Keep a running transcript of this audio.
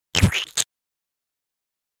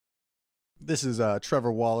This is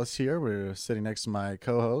Trevor Wallace here. We're sitting next to my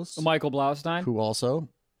co-host, Michael Blaustein. who also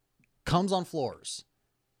comes on floors.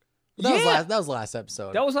 That was last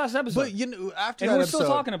episode. That was last episode. But you know, after and that we're episode, still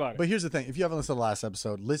talking about it. But here's the thing: if you haven't listened to the last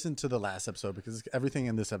episode, listen to the last episode because everything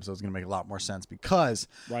in this episode is going to make a lot more sense. Because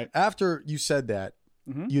after you said that,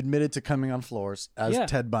 you admitted to coming on floors as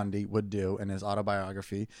Ted Bundy would do in his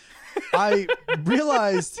autobiography. I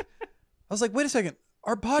realized, I was like, wait a second.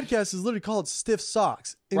 Our podcast is literally called Stiff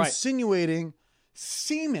Socks, insinuating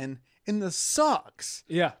semen in the socks.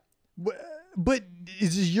 Yeah. But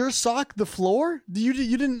is your sock the floor? You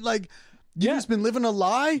didn't like, you just been living a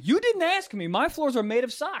lie? You didn't ask me. My floors are made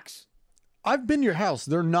of socks. I've been to your house.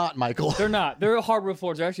 They're not, Michael. They're not. They're hardwood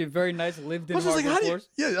floors. They're actually very nice lived-in hardwood floors.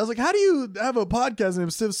 I was like, how do you have a podcast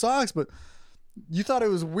named Stiff Socks, but you thought it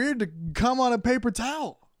was weird to come on a paper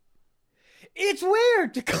towel? It's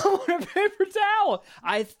weird to come on a paper towel.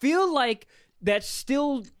 I feel like that's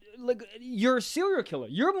still like you're a serial killer.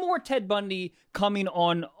 You're more Ted Bundy coming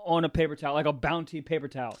on a paper towel, like a Bounty paper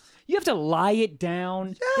towel. You have to lie it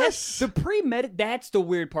down. Yes. That's the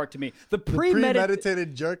weird part to me. The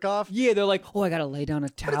premeditated jerk off. Yeah, they're like, oh, I gotta lay down a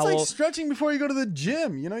towel. But it's like stretching before you go to the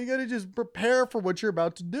gym. You know, you gotta just prepare for what you're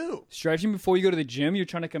about to do. Stretching before you go to the gym. You're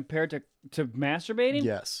trying to compare it to masturbating.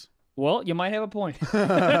 Yes. Well, you might have a point.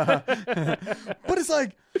 But it's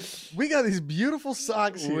like, we got these beautiful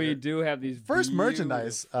socks here. We do have these first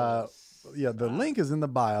merchandise. The link is in the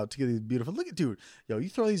bio to get these beautiful. Look at, dude, you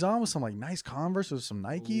throw these on with some like nice Converse or some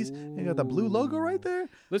Nikes. And you got the blue logo right there.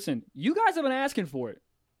 Listen, you guys have been asking for it.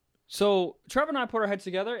 So Trevor and I put our heads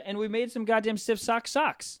together and we made some goddamn Stiff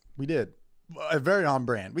socks. We did. Very on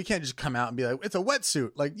brand. We can't just come out and be like, it's a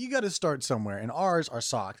wetsuit. Like, you got to start somewhere. And ours are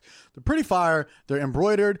socks. They're pretty fire. They're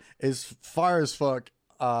embroidered. Is fire as fuck.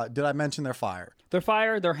 Did I mention they're fire? They're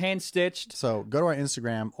fire. They're hand stitched. So go to our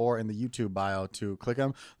Instagram or in the YouTube bio to click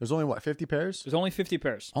them. There's only 50 pairs? There's only 50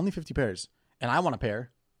 pairs. Only 50 pairs. And I want a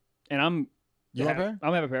pair. And You want a pair? I'm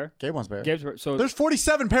gonna have a pair. Gabe wants a pair. Gabe's a pair. So there's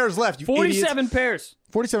 47 pairs left. You 47 idiots. pairs.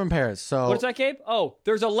 47 pairs. So what is that, Gabe? Oh,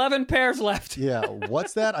 there's 11 pairs left. Yeah.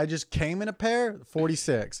 What's that? I just came in a pair.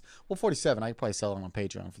 46. Well, 47. I could probably sell them on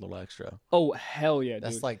Patreon for a little extra. Oh hell yeah, dude.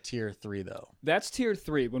 That's like tier 3 though. That's tier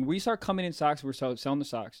 3. When we start coming in socks, we're selling the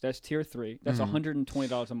socks. That's tier 3. That's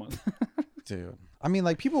 $120 a month. Dude, I mean,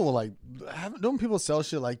 like, people will like, don't people sell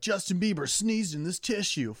shit like Justin Bieber sneezed in this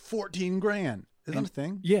tissue, 14 grand? Is that a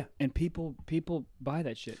thing? Yeah, and people buy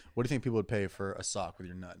that shit. What do you think people would pay for a sock with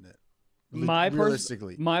your nut in it?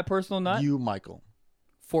 Realistically, my personal nut. You, Michael.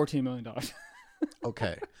 $14 million.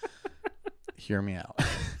 Okay, hear me out.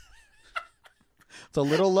 It's a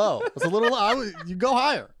little low. It's a little low. You go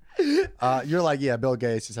higher. You're like, yeah, Bill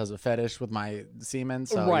Gates just has a fetish with my semen,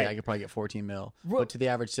 so yeah, I could probably get 14 mil. But to the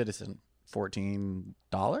average citizen, $14?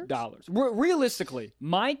 Realistically,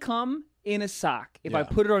 my cum in a sock, if I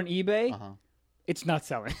put it on eBay, it's not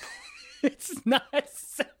selling. It's not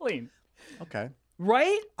selling. Okay.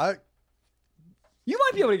 Right? You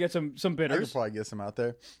might be able to get some bidders. I could probably get some out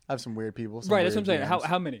there. I have some weird people. Right, that's what I'm saying.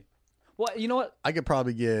 How many? Well, you know what? I could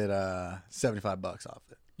probably get $75 off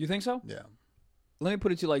it. You think so? Yeah. Let me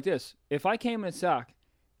put it to you like this. If I came in a sock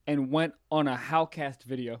and went on a Howcast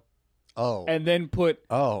video and then put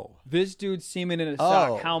this dude's semen in a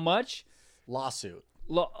sock, how much? Lawsuit.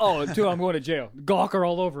 Dude, I'm going to jail. Gawker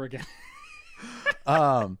all over again.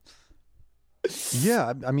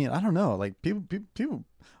 Yeah, I mean, I don't know. Like, people.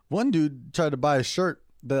 One dude tried to buy a shirt,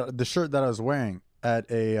 the shirt that I was wearing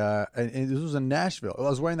at and this was in Nashville. I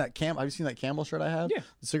was wearing that have you seen that Camel shirt I have? Yeah.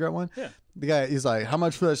 The cigarette one? Yeah. The guy, he's like, how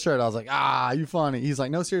much for that shirt? I was like, you funny. He's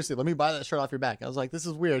like, no, seriously, let me buy that shirt off your back. I was like, this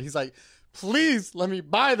is weird. He's like, please let me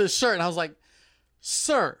buy this shirt. And I was like,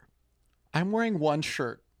 sir, I'm wearing one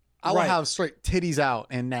shirt. I will have straight titties out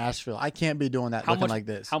in Nashville. I can't be doing that looking like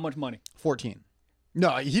this. How much money? 14.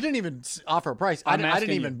 No, he didn't even offer a price. I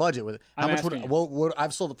didn't even budget with it. How much would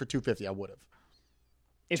I've sold it for $250. I would have.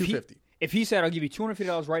 $250. If he said, I'll give you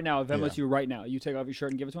 $250 right now, if Venmo's you right now, you take off your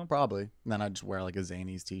shirt and give it to him? Probably. And then I'd just wear like a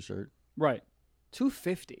Zanies t-shirt. Right.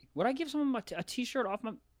 $250. Would I give someone a t-shirt off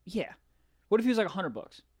my... Yeah. What if he was like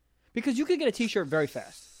 $100? Because you could get a t-shirt very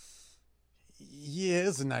fast. Yeah,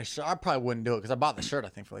 it's a nice shirt. I probably wouldn't do it because I bought the shirt, I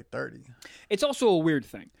think, for like $30. It's also a weird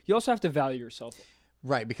thing. You also have to value yourself.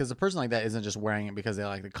 Right, because a person like that isn't just wearing it because they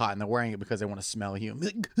like the cotton. They're wearing it because they want to smell you.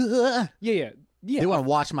 Yeah. They want to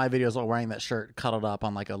watch my videos while wearing that shirt cuddled up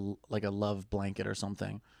on like a love blanket or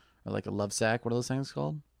something. Or like a love sack. What are those things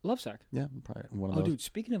called? Love sack. Yeah, probably one of those. Oh, dude,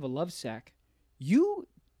 speaking of a love sack, do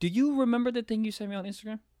you remember the thing you sent me on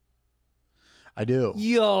Instagram? I do.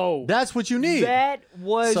 Yo. That's what you need. That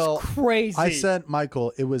was crazy. I said,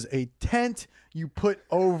 Michael, it was a tent you put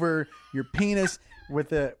over your penis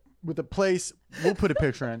with a with a place. We'll put a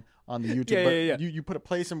picture in on the YouTube. Yeah. You put a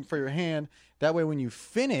place in for your hand. That way, when you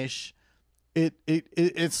finish, it's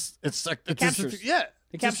like it captures.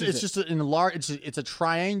 It's just an enlarged. It's a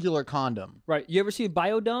triangular condom. Right. You ever see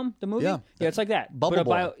Biodome, the movie? Yeah. It's like that. Bubble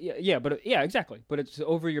boy. Yeah, exactly. But it's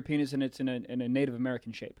over your penis and it's in a Native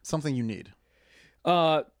American shape. Something you need.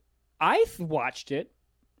 I watched it,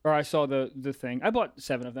 or I saw the thing. I bought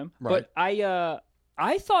 7 of them. Right. But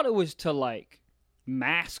I thought it was to like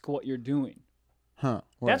mask what you're doing. Huh.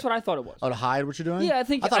 That's what I thought it was. Oh, to hide what you're doing? Yeah, I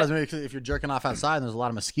thought it was maybe 'cause if you're jerking off outside and there's a lot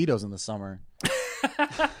of mosquitoes in the summer.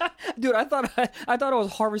 Dude, I thought I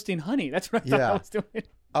was harvesting honey. That's what I thought I was doing.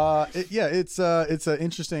 It's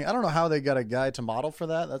interesting. I don't know how they got a guy to model for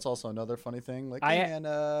that. That's also another funny thing. Like,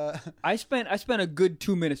 I spent a good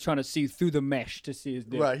 2 minutes trying to see through the mesh to see his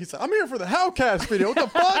dick. Right. He said, "I'm here for the Hellcats video. What the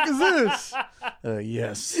fuck is this?"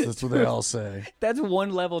 Yes, that's what they all say. That's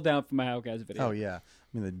one level down from my Hellcats video. Oh yeah.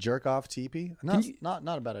 I mean, the jerk off teepee. Not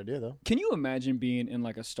a bad idea though. Can you imagine being in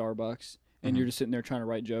like a Starbucks and you're just sitting there trying to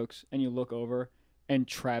write jokes and you look over and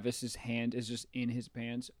Travis's hand is just in his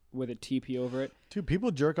pants with a teepee over it? Dude,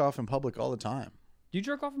 people jerk off in public all the time. Do you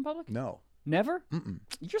jerk off in public? No. Never? Mm-mm.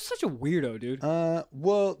 You're such a weirdo, dude.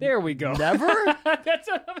 Well, there we go. Never? That's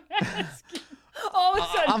what I'm asking. All of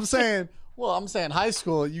a sudden. I'm saying high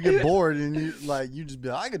school, you get bored and you just be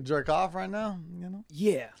like, I could jerk off right now, you know?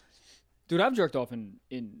 Yeah. Dude, I've jerked off in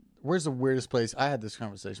Where's the weirdest place? I had this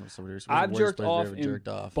conversation with somebody. I've jerked off in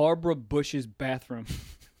Barbara Bush's bathroom.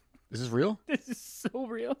 Is this real? This is so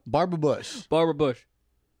real. Barbara Bush. Barbara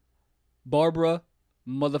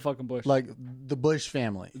motherfucking Bush. Like the Bush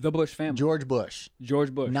family. The Bush family. George Bush.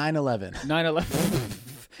 9/11.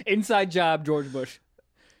 9/11. Inside job, George Bush.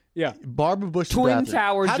 Yeah. Barbara Bush. Twin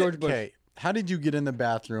Towers, George Bush. Okay. How did you get in the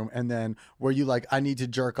bathroom, and then were you like, I need to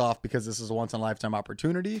jerk off because this is a once in a lifetime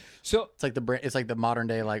opportunity? So it's like the modern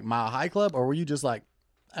day like Mile High Club, or were you just like,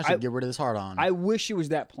 I should get rid of this hard on? I wish it was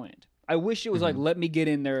that planned. I wish it was like, let me get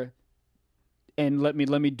in there, and let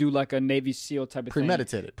me do like a Navy SEAL type of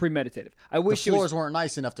Premeditated. thing. Premeditated. I wish the floors weren't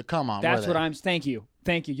nice enough to come on. That's what I'm. Thank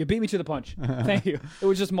you. You beat me to the punch. Thank you. It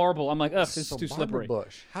was just marble. I'm like, ugh, this is too slippery.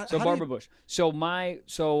 Bush. Barbara Bush.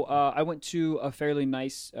 I went to a fairly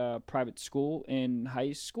nice private school in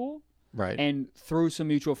high school. Right. And through some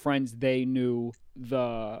mutual friends, they knew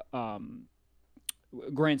the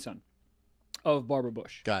grandson of Barbara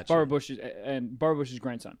Bush. Gotcha. Barbara Bush's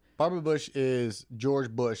grandson. Barbara Bush is George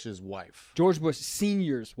Bush's wife. George Bush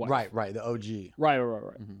Sr.'s wife. Right. The OG. Right.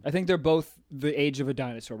 Mm-hmm. I think they're both the age of a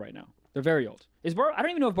dinosaur right now. They're very old. I don't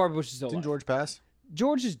even know if Barbara Bush is still alive. Didn't George pass?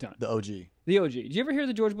 George is done. The OG. Did you ever hear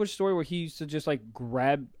the George Bush story where he used to just like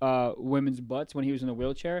grab women's butts when he was in a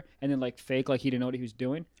wheelchair and then like fake like he didn't know what he was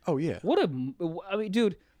doing? Oh yeah. I mean,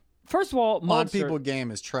 dude. First of all, old people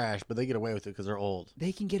game is trash, but they get away with it because they're old.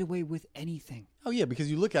 They can get away with anything. Oh yeah, because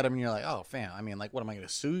you look at them and you're like, oh fam, I mean, like, what am I going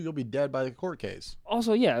to sue? You'll be dead by the court case.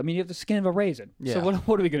 Also, yeah, I mean, you have the skin of a raisin. Yeah. So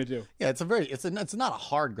what are we going to do? Yeah, it's not a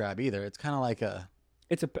hard grab either. It's kind of like a.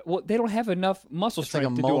 They don't have enough muscle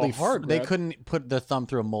strength to do a hard grab. They couldn't put their thumb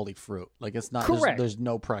through a moldy fruit. Like it's not. Correct. There's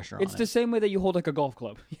no pressure on it. It's the same way that you hold like a golf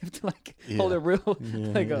club. You have to hold it real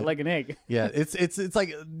like an egg. Yeah, it's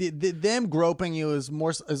like them groping you is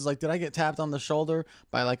like, did I get tapped on the shoulder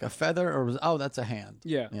by like a feather or that's a hand?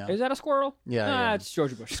 Yeah. Is that a squirrel? Yeah. It's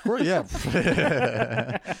George Bush. Squirrel.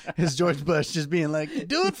 Yeah. It's George Bush just being like,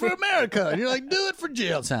 do it for America, and you're like, do it for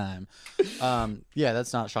jail time. Yeah,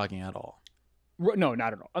 that's not shocking at all. No,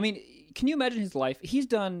 not at all. I mean, can you imagine his life? He's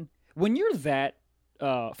done when you're that.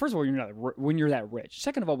 First of all, when you're that rich.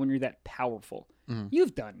 Second of all, when you're that powerful,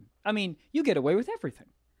 you've done. I mean, you get away with everything.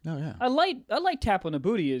 Oh yeah. A light tap on the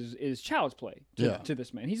booty is child's play to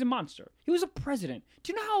this man. He's a monster. He was a president.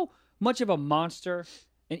 Do you know how much of a monster,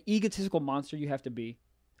 an egotistical monster you have to be?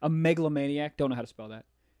 A megalomaniac. Don't know how to spell that.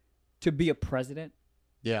 To be a president.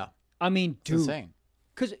 Yeah. I mean, dude. It's insane.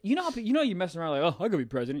 Because you're messing around like, oh, I could be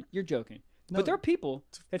president. You're joking. No. But there are people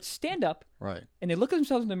that stand up, right, and they look at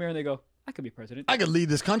themselves in the mirror and they go, I could be president. I could lead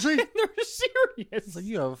this country. And they're serious. It's like,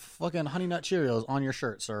 you have fucking Honey Nut Cheerios on your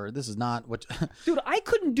shirt, sir. This is not what... Dude, I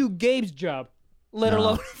couldn't do Gabe's job, let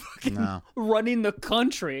alone fucking running the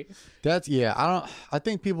country. I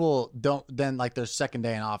think people don't then like their second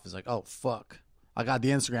day in office like, oh, fuck. I got the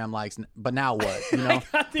Instagram likes, but now what? You know,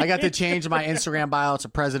 I got to change my Instagram bio to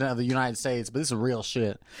president of the United States, but this is real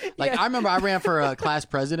shit. Like, I remember I ran for a class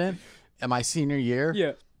president in my senior year.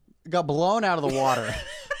 Yeah. Got blown out of the water.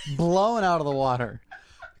 Blown out of the water.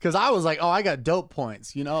 Because I was like, oh, I got dope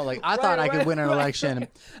points. You know, like I thought I could win an election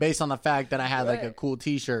based on the fact that I had like a cool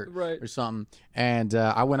T-shirt or something. And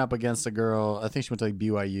I went up against a girl. I think she went to like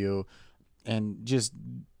BYU, and just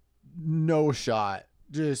no shot.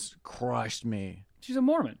 just crushed me. She's a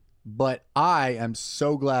Mormon. But I am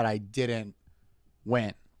so glad I didn't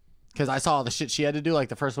win. Because I saw the shit she had to do like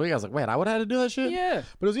the first week. I was like, wait, I would have had to do that shit? Yeah.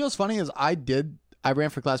 But it was, what's funny is I ran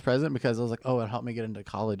for class president because I was like, oh, it helped me get into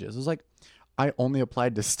colleges. It was like, I only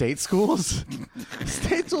applied to state schools.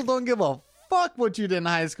 State schools don't give a fuck what you did in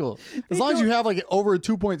high school. As long as you have like over a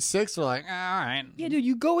 2.6, they're like, all right. Yeah, dude,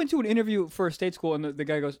 you go into an interview for a state school and the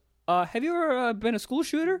guy goes, have you ever been a school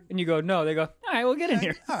shooter? And you go, no. They go, all right, we'll get in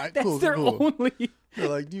here. All right, That's cool, their cool. only. They're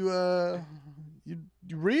like, do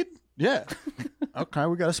you read? Yeah. Okay,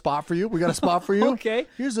 we got a spot for you. Okay.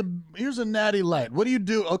 Here's a natty light. What do you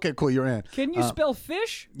do? Okay, cool, you're in. Can you spell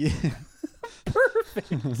fish? Yeah. Perfect.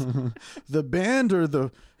 The band or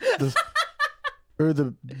the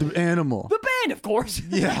animal? The band, of course.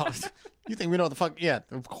 Yeah. You think we know what the fuck? Yeah,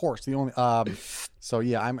 of course. The only so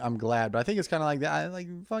yeah, I'm glad, but I think it's kind of like that. I like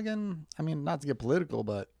fucking. I mean, not to get political,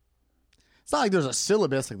 but it's not like there's a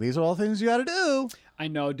syllabus. Like these are all things you got to do. I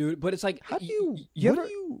know, dude, but it's like, How do you? You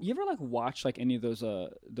ever like watch like any of those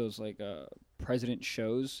like president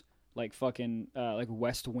shows, like fucking like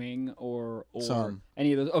West Wing or Some.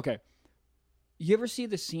 any of those? Okay, you ever see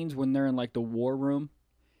the scenes when they're in like the war room?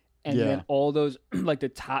 And Yeah. then all those, like the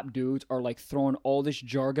top dudes are like throwing all this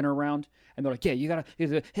jargon around, and they're like, "Yeah, you gotta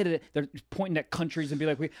hit it." They're pointing at countries and be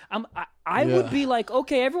like, I would be like,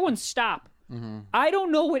 okay, everyone stop. Mm-hmm. I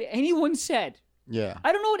don't know what anyone said. Yeah.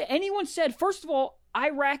 I don't know what anyone said. First of all,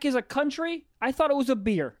 Iraq is a country. I thought it was a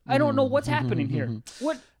beer. I don't know what's happening here.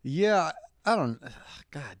 What? Yeah, I don't.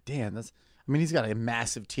 God damn, that's. I mean, he's got a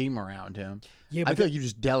massive team around him. Yeah, I feel like you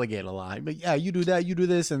just delegate a lot. But yeah, you do that, you do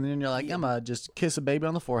this, and then you're like, I'm gonna just kiss a baby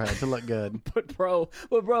on the forehead to look good. But bro,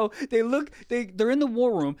 they're in the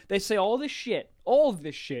war room. They say all this shit,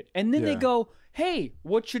 and then they Yeah. go, "Hey,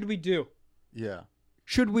 what should we do? Yeah.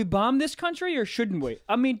 Should we bomb this country or shouldn't we?"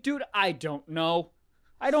 I mean, dude, I don't know.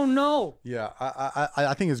 Yeah,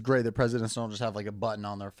 I think it's great that presidents don't just have like a button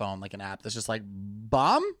on their phone, like an app that's just like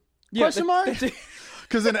bomb question mark.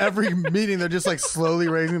 Because in every meeting they're just like slowly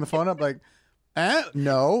raising the phone up, like,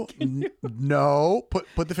 no, no,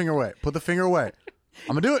 put the finger away,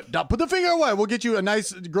 I'm gonna do it. Put the finger away. We'll get you a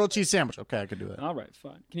nice grilled cheese sandwich. Okay, I could do that. All right,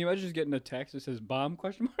 fine. Can you imagine just getting a text that says bomb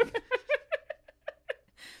question mark?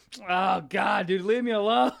 Oh God, dude, leave me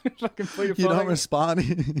alone. Fucking put your You phone. don't respond.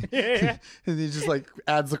 Yeah. And he just like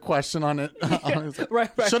adds the question on it. It's like, Right.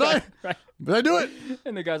 Should I? Right. Did I do it?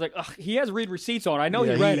 And the guy's like, ugh, he has read receipts on. I know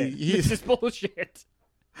Yeah, he read he- it. he- This is bullshit.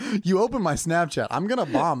 You open my Snapchat. I'm gonna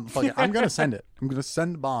bomb. I'm gonna send it. I'm gonna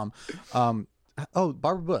send the bomb. Oh,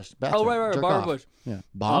 Barbara Bush. Oh, right. Jerk Barbara off. Bush. Yeah.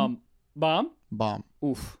 Bomb. Bomb? Bomb.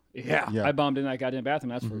 Oof. Yeah. Yeah. I bombed in that goddamn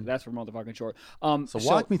bathroom. That's for motherfucking short. So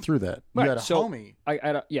walk me through that. You right, had a so homie. I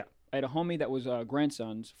had a homie that was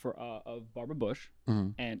grandsons of Barbara Bush,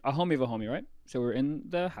 and a homie of a homie, right? So we were in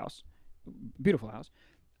the house, beautiful house,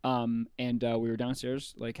 and we were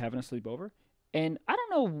downstairs like having a sleepover, and I don't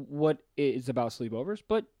know what it is about sleepovers,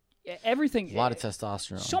 but everything, A lot of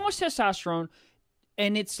testosterone. so much testosterone,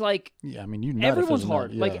 and it's like Yeah, I mean, you. nut if everyone's there's a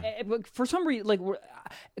hard. nut, yeah. Like for some reason, like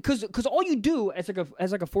because all you do as like a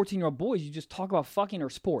 14-year-old boy is you just talk about fucking or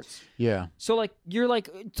sports. Yeah. So like you're like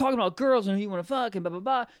talking about girls and who you want to fuck and blah blah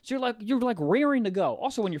blah. So you're like raring to go.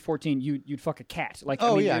 Also, when you're 14, you'd fuck a cat. Like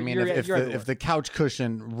Oh I mean, yeah, I you're- mean, you're- if you're the everywhere. if the couch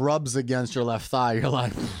cushion rubs against your left thigh, you're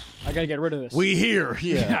like, I gotta get rid of this. we here.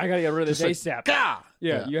 Yeah. I gotta get rid of this Just like, ASAP. Gah!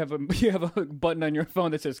 Yeah, you have a button on your phone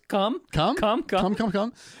that says come. Come.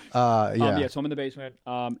 Yeah. Yeah, so I'm in the basement.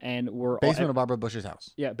 And we're Basement of Barbara Bush's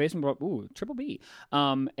house. Yeah, basement. Ooh, triple B.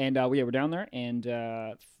 And we're down there, and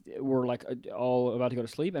we're like all about to go to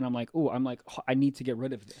sleep, and I'm like, I need to get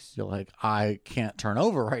rid of this You're like, I can't turn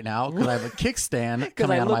over right now because I have a kickstand because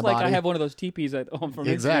coming I out look of my like body. I have one of those teepees at home from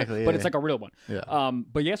Exactly, Instagram, but yeah. it's like a real one. Yeah.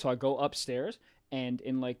 But yeah, so I go upstairs, and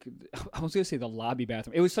in like I was gonna say the lobby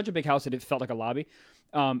bathroom. It was such a big house that it felt like a lobby.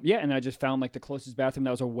 Yeah, and then I just found like the closest bathroom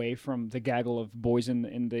that was away from the gaggle of boys in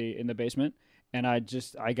the basement. And I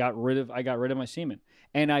got rid of my semen,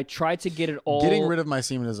 and I tried to get it all. Getting rid of my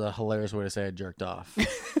semen is a hilarious way to say I jerked off.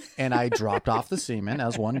 And I dropped off the semen,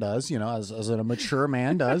 as one does, as a mature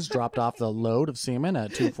man does, dropped off the load of semen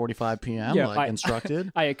at 2:45 p.m. Yeah, instructed.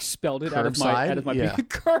 I expelled it out of my yeah.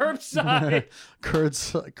 curbside.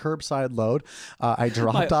 Curbside load. I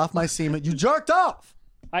dropped off my semen. You jerked off.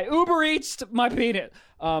 I Uber Eats my peanut.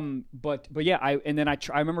 But yeah, I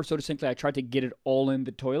remember so distinctly. I tried to get it all in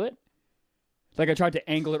the toilet. Like I tried to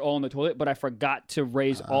angle it all in the toilet, but I forgot to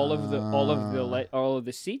raise all of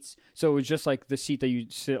the seats. So it was just like the seat that you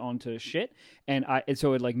sit on to shit, and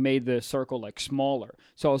so it like made the circle like smaller.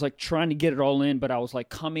 So I was like trying to get it all in, but I was like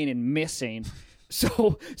coming and missing.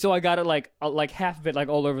 So I got it like half of it like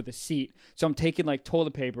all over the seat. So I'm taking like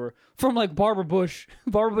toilet paper from like Barbara Bush's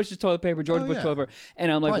toilet paper, George Bush toilet paper,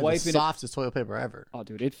 and I'm like Probably wiping the softest toilet paper ever. Oh,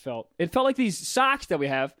 dude, it felt like these socks that we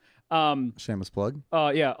have. Shameless plug.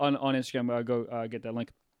 Yeah, on Instagram, go get that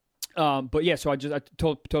link. But yeah, so I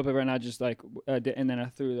toilet paper, and I just like, and then I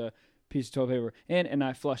threw the piece of toilet paper in, and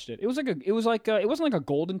I flushed it. It wasn't like a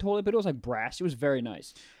golden toilet, but it was like brass. It was very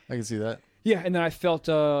nice. I can see that. Yeah, and then I felt,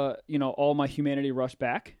 all my humanity rush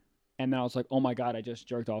back, and then I was like, oh my god, I just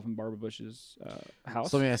jerked off in Barbara Bush's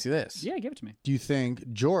house. So let me ask you this. Yeah, give it to me. Do you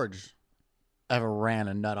think George ever ran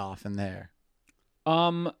a nut off in there?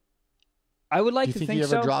 I would like to think so. Do you think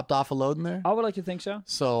he ever dropped off a load in there? I would like to think so.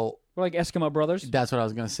 So we're like Eskimo brothers. That's what I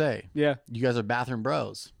was gonna say. Yeah. You guys are bathroom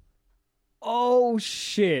bros. Oh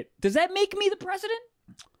shit! Does that make me the president?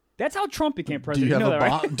 That's how Trump became president. Do you have a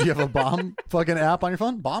bomb? Right? Do you have a bomb fucking app on your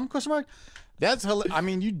phone? Bomb question mark? That's I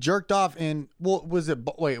mean, you jerked off in. Well, was it?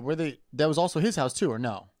 Wait, were they? That was also his house too, or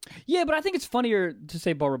no? Yeah, but I think it's funnier to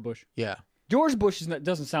say Barbara Bush. Yeah. George Bush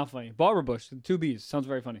doesn't sound funny. Barbara Bush, the two B's, sounds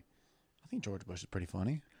very funny. I think George Bush is pretty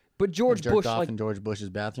funny. But George Bush, off in George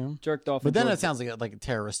Bush's bathroom. Jerked off. But then it sounds like a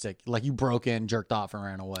terroristic. Like you broke in, jerked off, and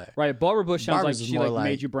ran away. Right. Barbara Bush sounds Barbara's like she like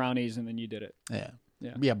made you brownies and then you did it. Yeah.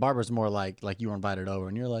 Yeah. Yeah. Barbara's more like you were invited over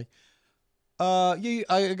and you're like, yeah,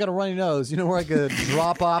 I got a runny nose. You know where I could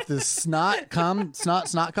drop off this snot cum? It's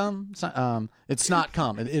snot cum. It's snot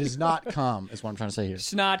cum. It is not cum. Is what I'm trying to say here.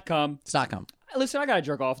 Snot cum. Snot cum. Listen, I gotta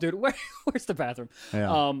jerk off, dude. Where's the bathroom?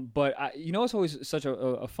 Yeah. But it's always such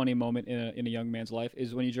a funny moment in a young man's life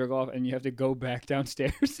is when you jerk off and you have to go back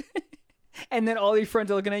downstairs, and then all your friends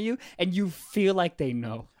are looking at you, and you feel like they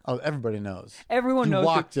know. Oh, everybody knows. Everyone knows. You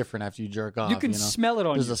walk different after you jerk off. You can smell it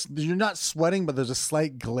on you. You're not sweating, but there's a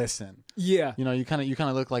slight glisten. Yeah. You kind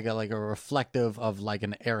of look like a reflective of like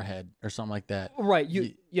an airhead or something like that. Right.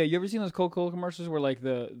 You ever seen those Coca-Cola commercials where like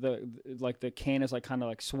the can is like kind of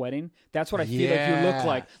like sweating? That's what I feel like you look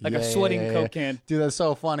like a sweating Coke can. Dude, that's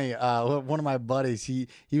so funny. One of my buddies, he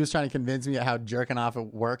was trying to convince me how jerking off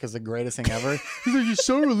at work is the greatest thing ever. He's like, you're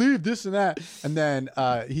so relieved, this and that. And then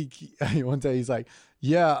he one day he's like,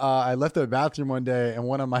 yeah, I left the bathroom one day and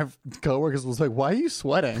one of my coworkers was like, why are you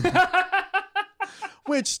sweating?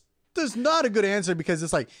 Which there's not a good answer because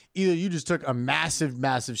it's like either you just took a massive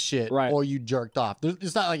shit or you jerked off.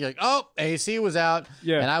 It's not like you're like, oh, AC was out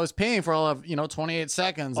and I was paying for all of 28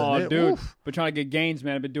 seconds. Oh, and dude, but trying to get gains,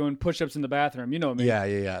 man. I've been doing push-ups in the bathroom. You know me.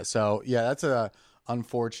 Yeah. So yeah, that's a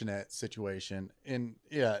unfortunate situation. And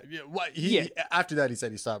after that he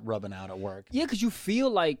said he stopped rubbing out at work. Yeah, because you feel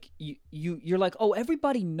like you're like, oh,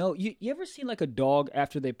 everybody know. You ever seen like a dog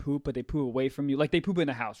after they poop, but they poop away from you? Like they poop in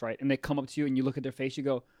the house, right? And they come up to you and you look at their face, you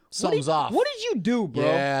go, something's off. What did you do, bro?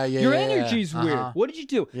 Yeah. Your energy's weird. What did you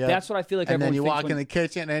do? Yeah. That's what I feel like. And then you walk in the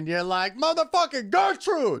kitchen and you're like, motherfucking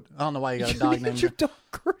Gertrude. I don't know why you got a dog named your dog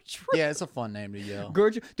Gertrude. Yeah, it's a fun name to yell.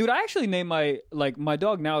 Gertrude, dude. I actually named my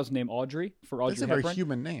dog now is named Audrey for Audrey. That's a Hepburn. very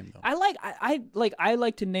human name, though. I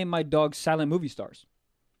like to name my dogs silent movie stars.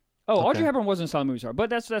 Oh, okay. Audrey Hepburn wasn't a silent movie star, but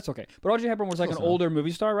that's okay. But Audrey Hepburn was like an older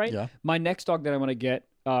movie star, right? Yeah. My next dog that I want to get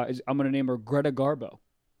is I'm going to name her Greta Garbo.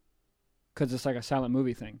 Because it's like a silent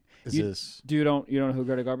movie thing. You don't know who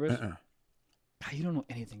Greta Garbo is? God, you don't know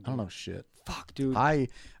anything. Dude. I don't know shit. Fuck, dude.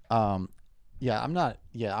 I'm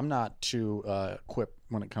not too equipped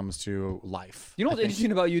when it comes to life. You know what's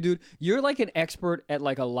interesting about you, dude? You're like an expert at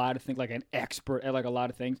like a lot of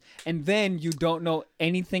things, and then you don't know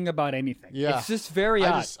anything about anything. Yeah, it's just very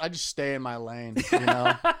odd. I just stay in my lane,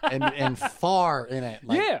 and far in it.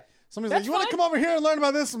 Like, yeah. Somebody's like, you want to come over here and learn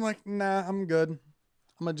about this? I'm like, nah, I'm good.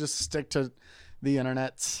 I'm gonna just stick to the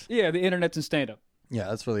internet. Yeah, the internet's and stand up. Yeah,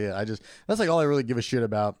 that's really it. That's like all I really give a shit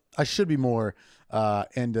about. I should be more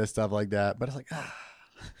into stuff like that, but it's like,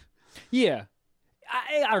 yeah.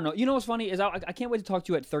 I don't know. You know what's funny is I can't wait to talk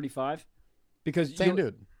to you at 35 because same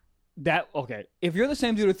dude. If you're the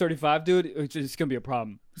same dude at 35, dude, it's gonna be a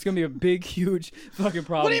problem. It's gonna be a big, huge fucking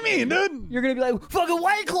problem. What do you mean, dude? You're gonna be like, fucking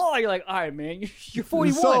White Claw. You're like, all right, man, you're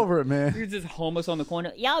 41. It's over it, man. You're just homeless on the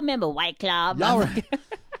corner. Y'all remember White Claw?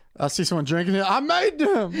 I see someone drinking it. I made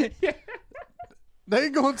them. Yeah. They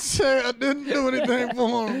gonna say I didn't do anything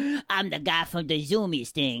for them. I'm the guy from the Zoomies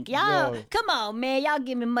thing. Y'all, come on, man. Y'all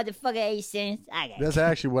give me motherfucker 8 cents. That's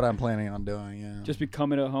actually what I'm planning on doing, yeah. Just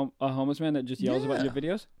becoming a homeless man that just yells about your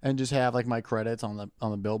videos? And just have like my credits on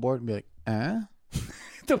the billboard and be like,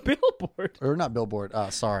 The billboard? Or not billboard,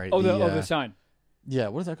 sorry. Oh, the sign. Yeah,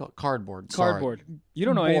 what is that called? Cardboard. Cardboard. You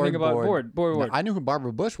don't know anything about board. No, I knew who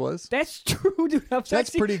Barbara Bush was. That's true, dude.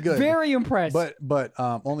 That's pretty good. Very impressed. But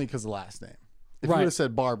only because of the last name. If you would have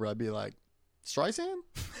said Barbara, I'd be like, Streisand?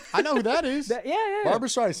 I know who that is. Yeah. Barbara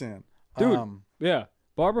Streisand. Dude, Yeah.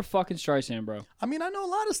 Barbara fucking Streisand, bro. I mean, I know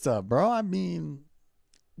a lot of stuff, bro. I mean,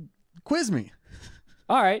 quiz me.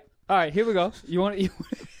 All right. Here we go. You want to?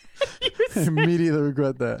 I immediately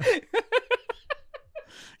regret that.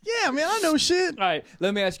 Yeah, man, I know shit. All right.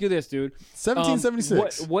 Let me ask you this, dude.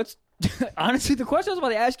 1776. What's honestly the question I was about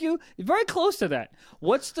to ask you? Very close to that.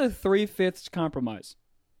 What's the 3/5 compromise?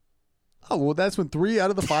 Oh, well, that's when 3 out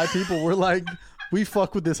of the 5 people were like, we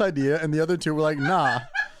fuck with this idea, and the other 2 were like, nah.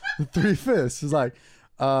 3/5 is like,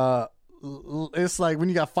 it's like when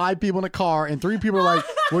you got 5 people in a car and 3 people are like,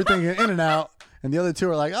 we're thinking In-N-Out, and the other 2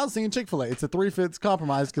 are like, I was thinking Chick-fil-A. It's a 3/5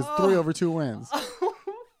 compromise because 3/2 wins.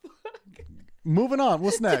 Moving on.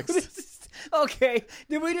 What's next? Okay.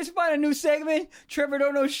 Did we just find a new segment? Trevor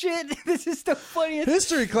don't know shit. This is the funniest.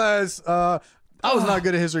 History class. I was not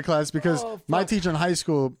good at history class because my teacher in high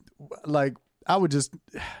school, like,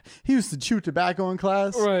 he used to chew tobacco in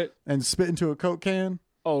class, right, and spit into a Coke can.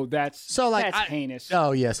 Oh, that's heinous.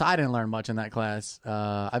 Oh, yeah. So I didn't learn much in that class.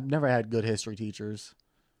 I've never had good history teachers.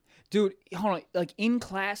 Dude, hold on. Like in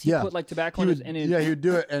class, he put like tobacco in his. Yeah, he would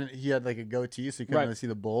do it, and he had like a goatee, so you couldn't really see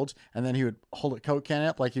the bulge. And then he would hold a Coke can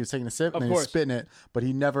up like he was taking a sip, and then he was spitting it. But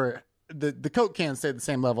he never, the Coke can stayed the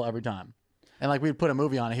same level every time. And like we'd put a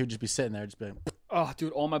movie on it, he would just be sitting there, just be. Oh,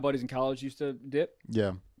 dude! All my buddies in college used to dip.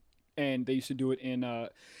 Yeah. And they used to do it in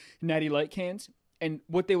Natty Light cans. And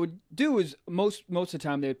what they would do is most of the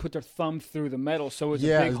time they would put their thumb through the metal, so it was a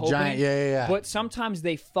big opening. Giant. Yeah. But sometimes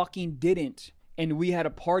they fucking didn't. And we had a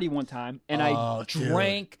party one time, and I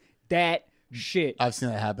drank that shit. I've seen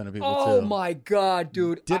that happen to people too. Oh my god,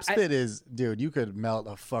 dude! Dipspit is, dude. You could melt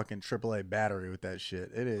a fucking AAA battery with that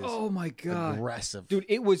shit. It is. Oh my god, aggressive, dude.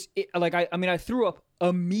 It was like I threw up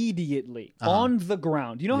immediately on the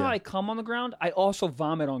ground. You know how I come on the ground? I also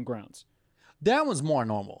vomit on grounds. That was more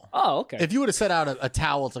normal. Oh, okay. If you would have set out a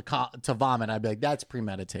towel to vomit, I'd be like, that's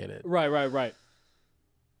premeditated. Right.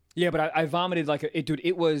 Yeah, but I vomited like dude.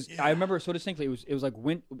 It was. Yeah. I remember so distinctly. It was like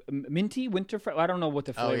minty winter. I don't know what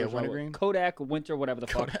the flavor was. Wintergreen? Kodak winter, whatever the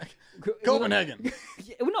Kodak. Fuck. Copenhagen.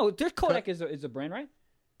 No, there's Kodak is a brand, right?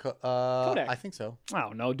 Kodak. I think so. I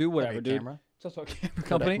don't know, dude. Whatever, dude. Camera. It's also a camera Kodak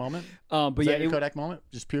company. Moment. But yeah, Kodak moment.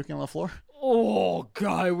 Just puking on the floor. Oh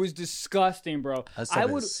god, it was disgusting, bro.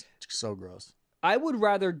 So gross. I would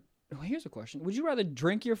rather. Oh, here's a question: would you rather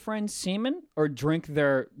drink your friend's semen or drink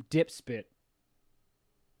their dip spit?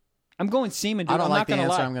 I'm going semen, dude. I don't like the answer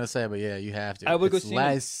lie. I'm going to say, but yeah, you have to. I would it's go semen.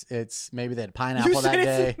 Less. It's maybe they had pineapple that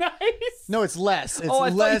day. It's nice. No, it's less. It's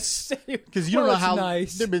less because you don't know how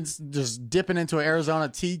nice. they've been just dipping into an Arizona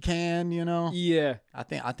tea can. You know. Yeah. I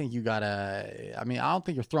think you gotta. I mean, I don't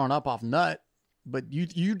think you're throwing up off nut. But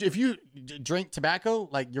if you drink tobacco,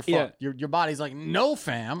 like you're fucked. Your body's like, no,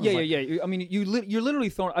 fam. Yeah. I mean, you're literally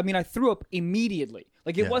throwing. I mean, I threw up immediately.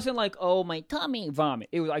 Like it wasn't like, oh, my tummy vomit.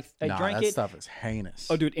 It was I drank it. That stuff is heinous.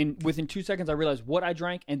 Oh, dude! And within 2 seconds, I realized what I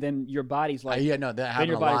drank, and then your body's like, that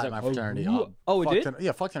happened a lot in my fraternity. Oh, it did?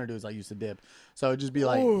 Yeah, fuck ton of dudes I used to dip. So it'd just be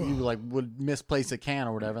like you would misplace a can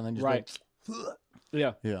or whatever, and then just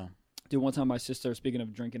yeah. Dude, one time my sister, speaking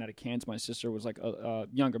of drinking out of cans, my sister was like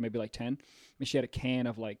younger, maybe like 10, and she had a can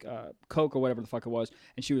of like Coke or whatever the fuck it was,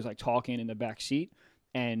 and she was like talking in the back seat,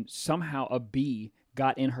 and somehow a bee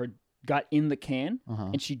got in the can,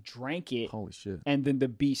 and she drank it. Holy shit. And then the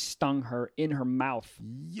bee stung her in her mouth.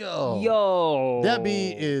 Yo. That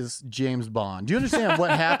bee is James Bond. Do you understand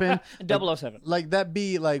what happened? 007. Like that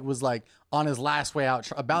bee was like on his last way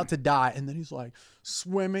out, about to die, and then he's like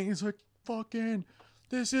swimming. He's like, fucking...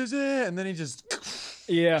 this is it. And then he just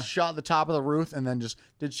shot the top of the roof and then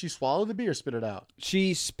did she swallow the bee or spit it out?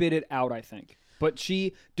 She spit it out, I think. But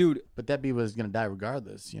But that bee was going to die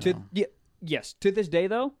regardless, you know? Yes. To this day,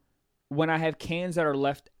 though, when I have cans that are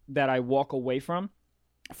left that I walk away from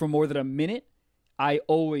for more than a minute, I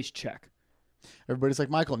always check. Everybody's like,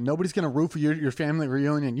 Michael, nobody's going to root for your family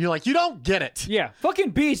reunion. You're like, you don't get it. Yeah. Fucking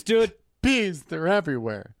bees, dude. Bees, they're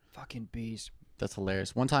everywhere. Fucking bees. That's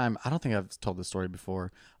hilarious. One time, I don't think I've told this story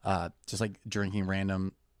before, just like drinking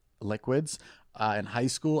random liquids. In high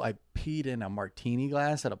school, I peed in a martini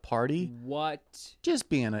glass at a party. What? Just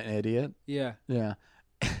being an idiot. Yeah. Yeah.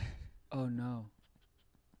 Oh, no.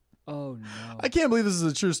 I can't believe this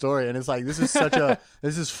is a true story. And it's like, this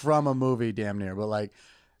is from a movie damn near. But like,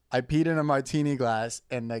 I peed in a martini glass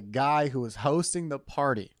and the guy who was hosting the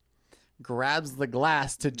party grabs the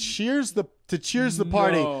glass to cheers the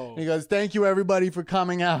party. And he goes, thank you everybody for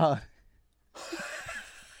coming out.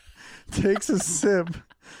 Takes a sip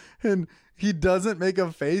and he doesn't make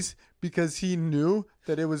a face because he knew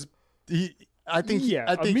that it was I think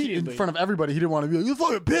in front of everybody he didn't want to be like, you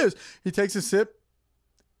fucking pissed. He takes a sip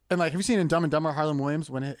and like, have you seen in Dumb and Dumber Harlan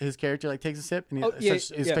Williams when his character like takes a sip and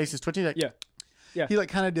his face is twitching? Like, Yeah. He like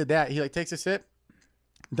kind of did that. He like takes a sip,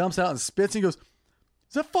 dumps it out and spits and he goes,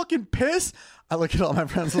 "Is that fucking piss?" I look at all my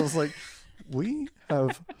friends and I was like, we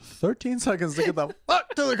have 13 seconds to get the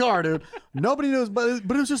fuck to the car, dude. Nobody knows, but it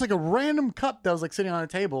was just like a random cup that was like sitting on a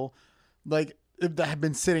table, like that had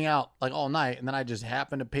been sitting out like all night, and then I just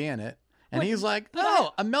happened to pee in it. And he's like,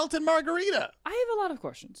 "No, a melted margarita." I have a lot of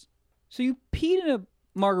questions. So you peed in a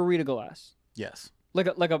margarita glass, Yes. like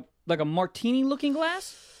a martini looking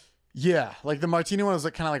glass? Yeah, like the martini one was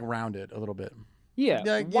like kind of like rounded a little bit. Yeah.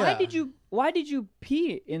 Yeah, Why yeah. did you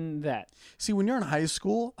pee in that? See, when you're in high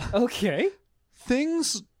school, Okay.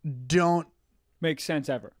 things don't Makes sense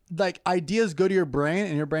ever. like ideas go to your brain,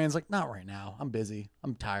 and your brain's like, "Not right now. I'm busy.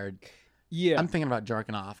 I'm tired. Yeah. I'm thinking about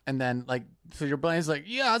jerking off." And then like, so your brain's like,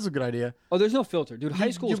 "Yeah, that's a good idea." Oh, there's no filter, dude. High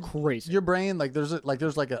school is crazy. Your brain, like, there's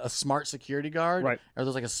a smart security guard, Right. Or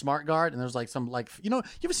there's like a smart guard, and there's like some like, you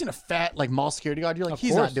ever seen a fat like mall security guard? You're like, Of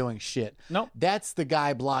he's course. not doing shit. Nope. That's the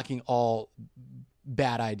guy blocking all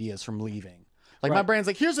bad ideas from leaving. Like my Right. brain's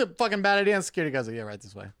like, here's a fucking bad idea, and security guy's like, yeah, right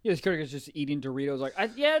this way. Yeah, this character's just eating Doritos. Like,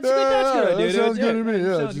 yeah, it's good. That's good, dude. That sounds good to me.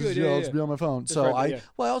 Yeah, sounds just, good. I'll Yeah, just be on my phone. That's So right, yeah.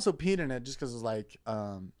 I also peed in it just because it's like,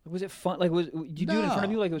 Was it fun? Like, did you do it in front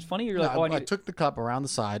of you? Like, it was funny? Or you're like, no, oh, I took the cup around the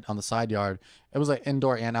side on the side yard. It was like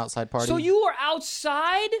indoor and outside party. So you were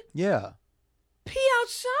outside? yeah. Pee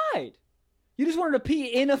outside. You just wanted to pee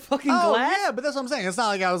in a fucking Oh glass? yeah, but that's what I'm saying. It's not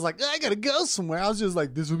like I was like, I gotta go somewhere. I was just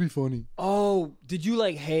like, this would be funny. Oh, did you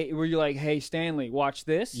like, were you like, hey, Stanley, watch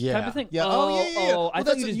this? Yeah. Type of thing? Yeah. Oh, yeah. I Well, thought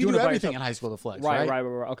that's you just you doing do it by everything yourself. in high school to flex, Right. right?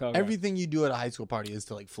 Okay. Everything you do at a high school party is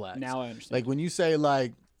to like flex. Now I understand. Like when you say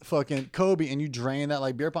like fucking Kobe and you drain that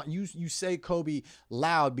like beer pong, you say Kobe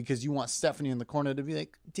loud because you want Stephanie in the corner to be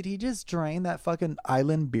like, did he just drain that fucking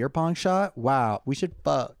island beer pong shot? Wow, we should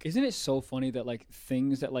fuck. Isn't it so funny that like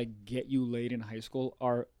things that like get you laid in high school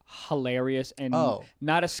are hilarious and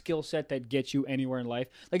not a skill set that gets you anywhere in life?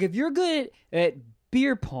 Like if you're good at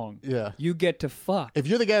beer pong, Yeah. you get to fuck. If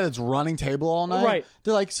you're the guy that's running table all night, Right.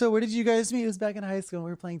 They're like, so where did you guys meet? It was back in high school and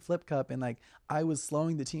we were playing Flip Cup, and like I was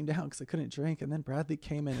slowing the team down because I couldn't drink, and then Bradley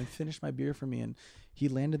came in and finished my beer for me, and he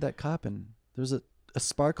landed that cup, and there's a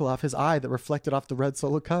sparkle off his eye that reflected off the red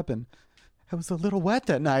Solo cup, and I was a little wet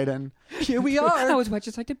that night, and here we I are. was wet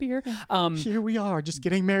just like the beer. Here we are, just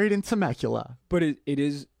getting married in Temecula. But it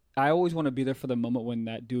is. I always want to be there for the moment when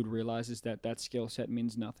that dude realizes that skill set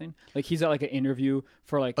means nothing. Like he's at like an interview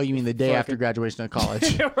for like. Oh, you mean the day for, after like, graduation of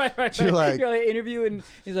college? right. You're like, You're like interview and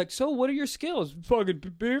he's like, so what are your skills? Fucking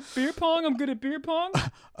beer pong. I'm good at beer pong.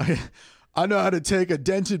 I know how to take a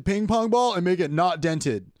dented ping pong ball and make it not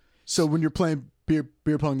dented. So when you're playing beer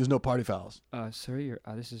pong, there's no party fouls. Sir,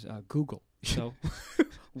 this is Google. So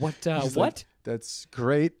what? He's what? like, that's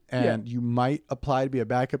great, and you might apply to be a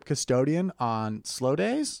backup custodian on slow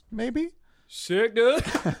days, maybe. Sick, dude.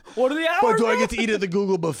 What are the hours? But do I get to eat at the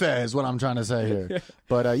Google buffet? Is what I'm trying to say here.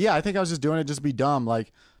 But yeah, I think I was just doing it just to be dumb.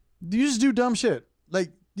 Like, you just do dumb shit.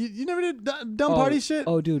 Like, you never did dumb party shit.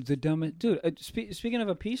 Oh, dude, the dumbest dude. Speaking of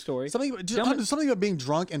a pee story, Something about being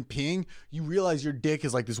drunk and peeing. You realize your dick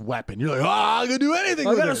is like this weapon. You're like, I can do anything.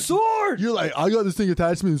 I with got it. a sword. You're like, I got this thing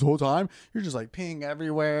attached to me this whole time. You're just like peeing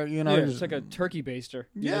everywhere. You know, Yeah, just, it's like a turkey baster.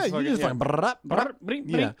 yeah. You just like,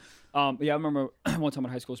 yeah. Yeah, I remember one time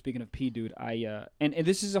in high school. Speaking of pee, dude, and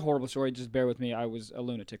this is a horrible story. Just bear with me. I was a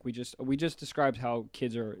lunatic. We just described how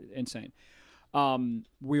kids are insane.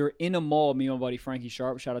 We were in a mall. Me and my buddy Frankie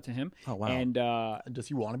Sharp. Shout out to him. Oh wow. And does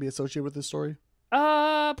he want to be associated with this story?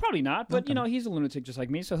 probably not. But you know, he's a lunatic just like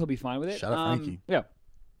me, so he'll be fine with it. Shout out Frankie. Yeah.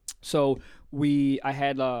 So I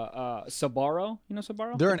had Sbarro. You know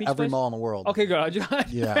Sbarro? They're The in pizza every place? mall in the world. Okay, good.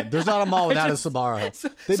 Yeah, there's not a mall without a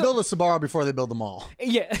Sbarro. They build a Sbarro before they build the mall.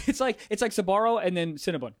 Yeah, it's like Sbarro and then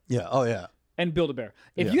Cinnabon Yeah. Oh yeah. and Build-A-Bear.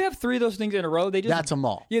 If Yeah. you have three of those things in a row, they just That's a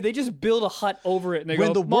mall. yeah, they just build a hut over it and they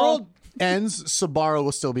When go. the "Mall." world ends, Sbarro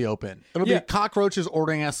will still be open. It'll Yeah. be cockroaches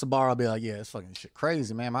ordering at Sbarro. I'll be like, yeah, it's fucking shit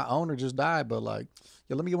crazy, man. My owner just died, but like,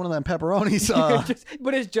 yeah, let me get one of them pepperonis.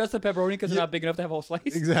 But it's just a pepperoni because it's not big enough to have a whole slice.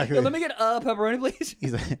 Exactly. Yeah, let me get a pepperoni, please.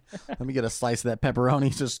 He's like, let me get a slice of that pepperoni.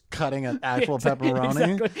 He's just cutting an actual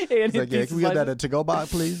pepperoni. Exactly. And He's like, yeah, pizza can we get that slices. at to-go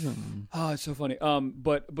box, please? And Oh, it's so funny.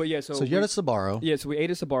 But yeah, so you're at a Sbarro. Yeah, so we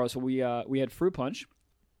ate a Sbarro. So we had fruit punch,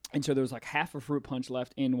 and so there was like half a fruit punch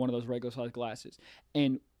left in one of those regular sized glasses,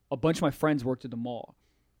 and a bunch of my friends worked at the mall,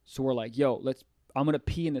 so we're like, "Yo, I'm gonna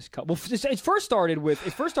pee in this cup." Well, it first started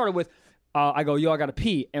with I go, "Yo, I gotta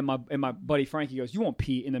pee," and my buddy Frankie goes, "You won't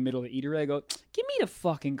pee in the middle of the eatery?" I go, "Give me the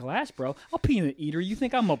fucking glass, bro. I'll pee in the eatery. You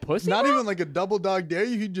think I'm a pussy?" Not bro?" even like a double dog dare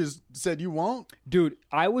you. He just said you won't. Dude,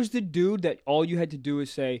 I was the dude that all you had to do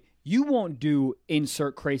is say, "You won't do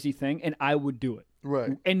insert crazy thing," and I would do it.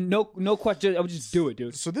 Right. And no question. I would just do it,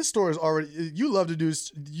 dude. So this story is already. You love to do.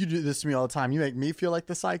 You do this to me all the time. You make me feel like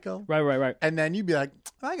the psycho. Right. And then you'd be like,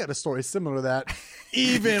 I got a story similar to that,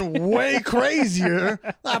 even way crazier.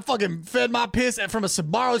 I fucking fed my piss from a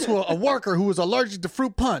Sbarro to a worker who was allergic to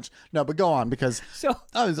fruit punch. No, but go on because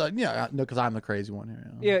I was like, no, because I'm the crazy one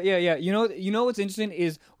here. Yeah. You know what's interesting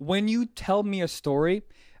is when you tell me a story,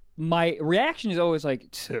 my reaction is always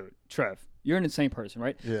like, dude, Trev, you're an insane person,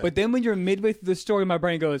 right? Yeah. But then when you're midway through the story, my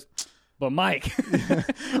brain goes, but Mike.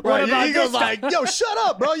 Right. He goes like, yo, shut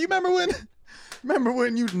up, bro. You remember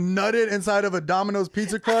when you nutted inside of a Domino's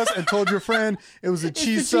pizza crust and told your friend it was a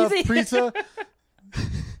cheese stuffed pizza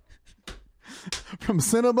from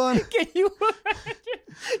Cinnabon? Can you imagine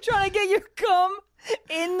trying to get your cum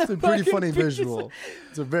in the It's a pretty funny pizza? visual.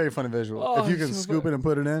 It's a very funny visual. Oh, if you can scoop it and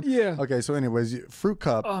put it in. Yeah. Okay, so anyways, fruit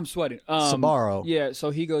cup. Oh, I'm sweating. Sbarro. Yeah, so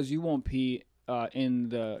he goes, you won't pee in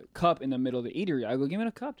the cup in the middle of the eatery. I go, give me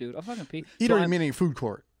a cup, dude. I'll fucking pee. Eatery meaning food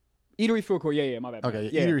court. Eatery, food court. Yeah, my bad. Okay,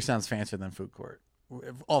 yeah. eatery sounds fancier than food court.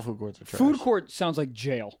 All food courts are trash. Food court sounds like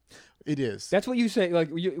jail. It is. That's what you say. Like,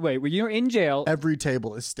 when you're in jail. Every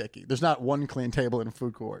table is sticky. There's not one clean table in a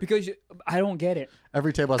food court. Because I don't get it.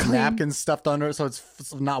 Every table has napkins stuffed under it so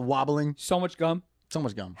it's not wobbling. So much gum. So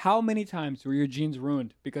much gum. How many times were your jeans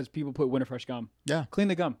ruined because people put Winterfresh gum? Yeah. Clean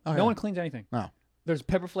the gum. No one cleans anything. No. There's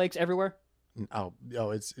pepper flakes everywhere.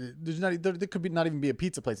 There's not. There could be not even be a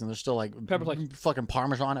pizza place, and there's still like pepper flakes, fucking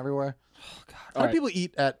Parmesan everywhere. Oh God! How do people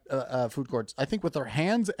eat at food courts? I think with their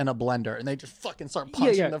hands and a blender, and they just fucking start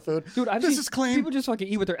punching the food. Dude, this is clean. People just fucking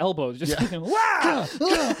eat with their elbows. Just fucking, wow!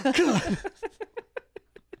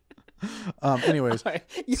 Anyways,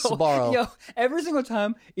 Sbarro. Every single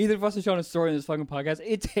time either of us is showing a story in this fucking podcast,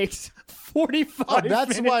 it takes 45 That's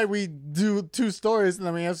minutes. why we do 2 stories and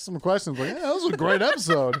then we answer some questions. Like, that was a great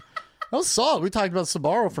episode. That was solid. We talked about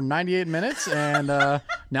Sbarro for 98 minutes, and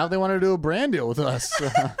now they want to do a brand deal with us.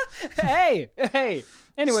 Hey.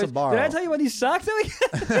 Anyways, Sbarro. Did I tell you about these socks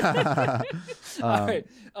that we All right.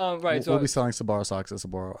 Right. We'll be selling Sbarro socks at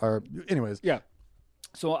Sbarro. Or, anyways. Yeah.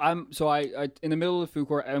 So I in the middle of the food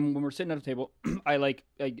court, and when we're sitting at a table, I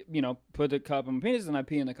put the cup on my penis and I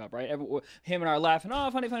pee in the cup, right? Him and I are laughing,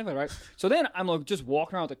 oh, funny, right? So then I'm like just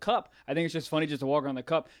walking around with the cup. I think it's just funny just to walk around the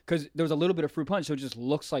cup because there was a little bit of fruit punch, so it just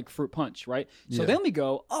looks like fruit punch, right? So then we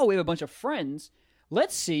go, oh, we have a bunch of friends.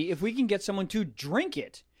 Let's see if we can get someone to drink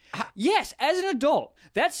it. Yes, as an adult,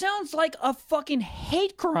 that sounds like a fucking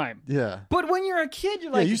hate crime. Yeah. But when you're a kid,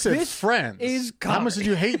 you're like, you said this friends. is How much did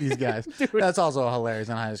you hate these guys? That's also hilarious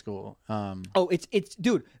in high school. It's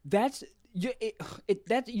dude. That's you're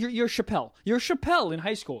Chappelle. You're Chappelle in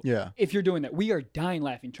high school. Yeah. If you're doing that, we are dying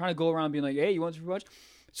laughing, trying to go around being like, hey, you want some watch?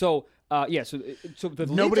 So so the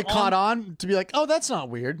nobody caught on to be like, oh, that's not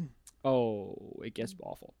weird. Oh, it gets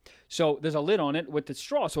awful. So there's a lid on it with the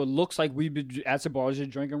straw, so it looks like we've been at some bars just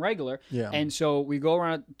drinking regular. Yeah. And so we go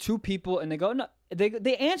around 2 people, and they go, no.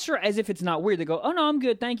 They answer as if it's not weird. They go, oh no, I'm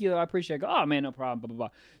good, thank you, I appreciate it. I go, oh man, no problem, blah blah blah.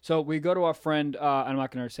 So we go to our friend. I'm not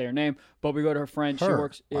going to say her name, but we go to her friend. She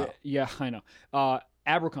works. Wow. Yeah, I know.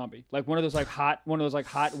 Abercrombie, like one of those hot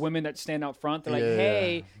women that stand out front. They're like,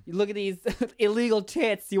 hey, look at these illegal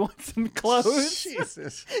tits. You want some clothes?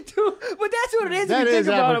 Jesus, dude. But that's what it is. That if you is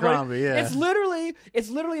think about Abercrombie. It, yeah. It's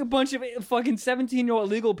literally a bunch of fucking 17-year-old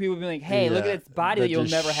illegal people being like, hey, look at this body that you'll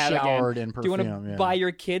never have again. Do you want to buy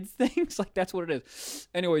your kids things? Like that's what it is.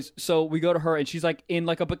 Anyways, so we go to her and she's like in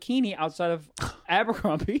like a bikini outside of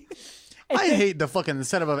Abercrombie. I hate the fucking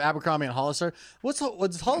setup of Abercrombie and Hollister.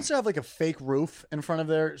 Does Hollister have like a fake roof in front of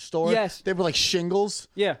their store? Yes. They have like shingles.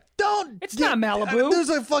 Yeah. It's not Malibu. There's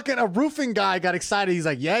a roofing guy got excited. He's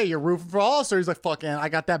like, yeah, you're roofing for Hollister. He's like, fucking, I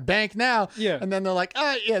got that bank now. Yeah. And then they're like,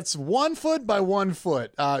 it's 1 foot by 1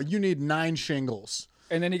 foot. You need 9 shingles.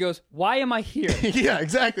 And then he goes, why am I here? Yeah,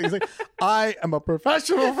 exactly. He's like, I am a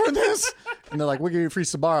professional for this. And they're like, we'll give you free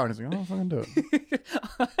Sbarro. And he's like, oh, fucking do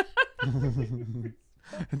it.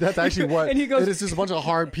 That's actually what and he goes, it is. Just a bunch of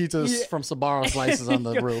hard pizzas from Sbarro slices on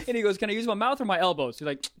the roof. And he goes, can I use my mouth or my elbows? He's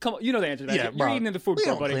like, come on, you know the answer to that. Yeah, you're eating in the food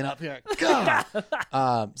court, buddy. Clean up here.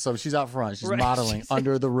 God. So she's out front. She's modeling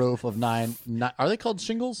under the roof of 9. Are they called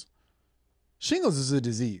shingles? Shingles is a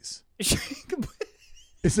disease.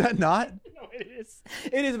 Is that not? No, it is.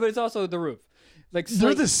 It is, but it's also the roof. Like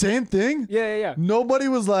they're the same thing? Yeah. Nobody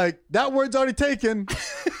was like, that word's already taken.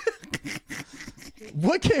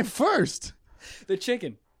 What came first? The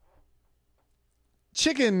chicken.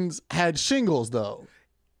 Chickens had shingles, though.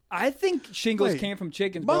 I think shingles came from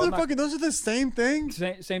chickens. Motherfucker, those are the same thing?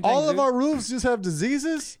 Same thing. All of our roofs just have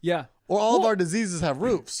diseases? Yeah. Or all of our diseases have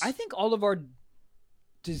roofs? I think all of our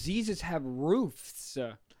diseases have roofs.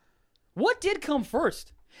 What did come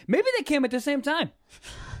first? Maybe they came at the same time.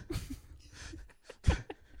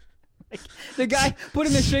 The guy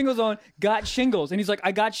putting the shingles on got shingles, and he's like,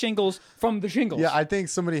 I got shingles from the shingles. Yeah, I think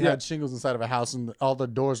somebody had shingles inside of a house, and all the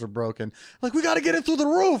doors were broken. Like, we got to get it through the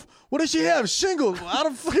roof. What does she have? Shingles. Out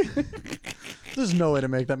of There's no way to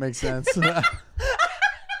make that make sense.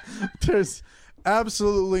 There's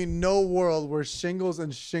absolutely no world where shingles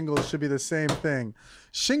and shingles should be the same thing.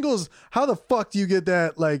 Shingles, how the fuck do you get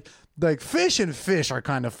that? Like fish and fish are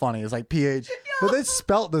kind of funny. It's like PH, but it's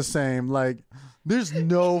spelt the same. Like, there's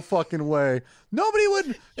no fucking way. Nobody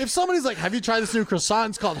would. If somebody's like, "Have you tried this new croissant?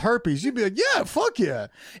 It's called herpes." You'd be like, "Yeah, fuck yeah."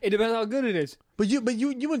 It depends how good it is. But you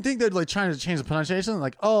wouldn't think they're like trying to change the pronunciation.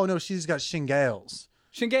 Like, oh no, she's got shingles.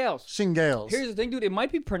 Shingles. Here's the thing, dude. It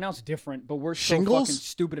might be pronounced different, but we're so fucking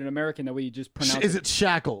stupid in American that we just pronounce it. Is it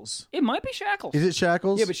shackles? It might be shackles. Is it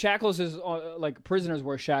shackles? Yeah, but shackles is like prisoners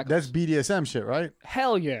wear shackles. That's BDSM shit, right?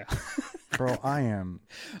 Hell yeah. Bro, I am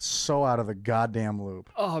so out of the goddamn loop.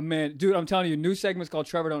 Oh, man. Dude, I'm telling you, new segments called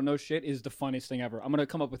Trevor Don't Know Shit is the funniest thing ever. I'm going to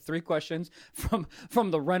come up with 3 questions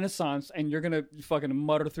from the Renaissance, and you're going to fucking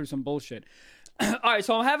mutter through some bullshit. All right,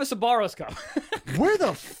 so I'm having Sbarro's Cup. Where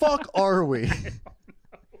the fuck are we?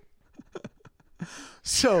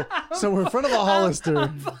 So we're in front of a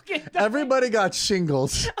Hollister. Everybody got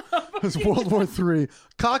shingles. It was World War III.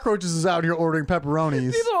 Cockroaches is out here ordering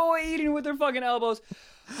pepperonis. People are all eating with their fucking elbows.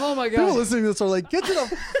 Oh my god! People listening to this are like, get to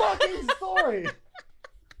the fucking story.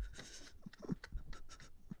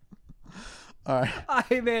 All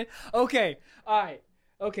right, man. Okay, all right.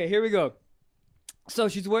 Okay, here we go. So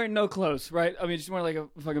she's wearing no clothes, right? I mean, she's wearing like a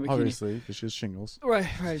fucking bikini. Obviously, because she has shingles. Right.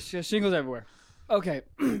 She has shingles everywhere. Okay,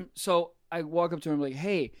 so I walk up to her and I'm like,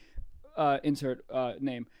 hey, insert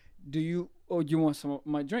name. Do you want some of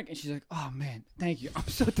my drink? And she's like, oh man, thank you. I'm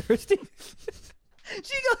so thirsty.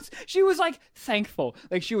 She was like thankful,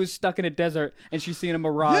 like she was stuck in a desert and she's seeing a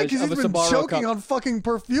mirage of a Sbarro cup. Choking on fucking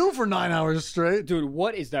perfume for 9 hours straight. Dude,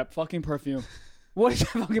 what is that fucking perfume? What is that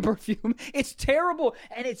fucking perfume? It's terrible,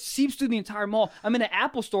 and it seeps through the entire mall. I'm in an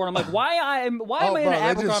Apple store, and I'm like, why am I in an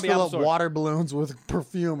Abercrombie Apple store? Water balloons with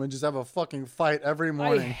perfume and just have a fucking fight every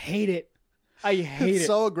morning. I hate it. It's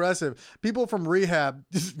so aggressive. People from rehab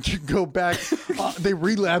just go back. They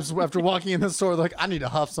relapse after walking in the store. They're like, I need to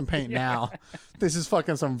huff some paint now. This is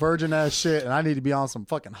fucking some virgin ass shit, and I need to be on some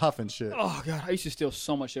fucking huffing shit. Oh god, I used to steal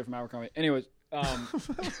so much shit from Abercrombie. Anyways, I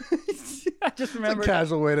just remember it's a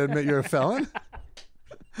casual way to admit you're a felon.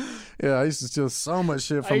 Yeah, I used to steal so much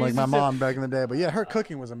shit from like my mom back in the day. But yeah, her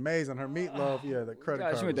cooking was amazing. Her meatloaf, yeah, the credit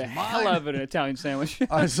card. She made was the hell out of an Italian sandwich.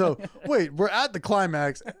 All right, so wait, we're at the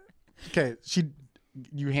climax. Okay,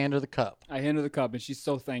 you hand her the cup. I hand her the cup, and she's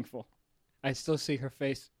so thankful. I still see her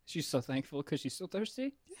face. She's so thankful because she's so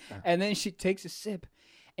thirsty. Yeah. And then she takes a sip.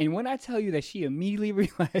 And when I tell you that she immediately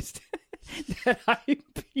realized that I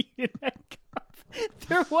peed in that cup,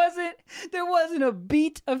 there wasn't a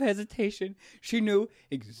beat of hesitation. She knew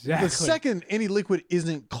exactly. The second any liquid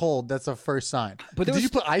isn't cold, that's a first sign. But did you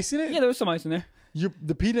put ice in it? Yeah, there was some ice in there.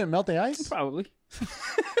 The pee didn't melt the ice? Probably.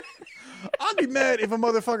 I'd be mad if a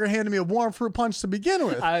motherfucker handed me a warm fruit punch to begin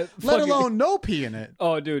with, let alone no pee in it.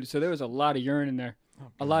 Oh, dude, so there was a lot of urine in there.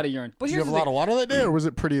 A lot of urine. But did you have a lot of water that day, or was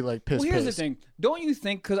it pretty like piss? Well, here's the thing. Don't you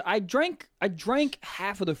think, because I drank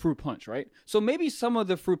half of the fruit punch, right? So maybe some of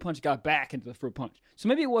the fruit punch got back into the fruit punch. So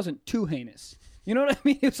maybe it wasn't too heinous. You know what I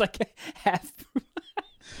mean? It was like half.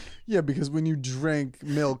 Yeah, because when you drink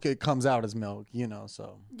milk, it comes out as milk,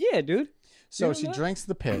 so. Yeah, dude. So she drinks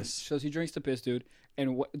the piss. So she drinks the piss, dude.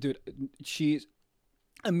 And dude, she's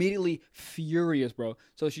immediately furious, bro.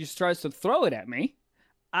 So she tries to throw it at me.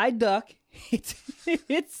 I duck. It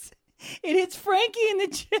hits Frankie in the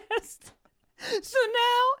chest. So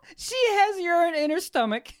now she has urine in her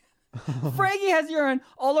stomach. Frankie has urine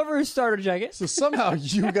all over her starter jacket. So somehow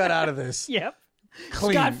you got out of this. Yep.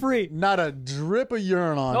 Clean. Scot-free. Not a drip of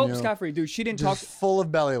urine on you. Nope, scot-free. Dude, she didn't talk. Full of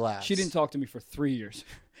belly laughs. She didn't talk to me for 3 years.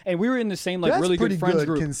 And we were in the same That's really good friends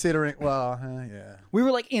group. Considering, yeah. We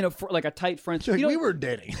were like in a tight friends group. We were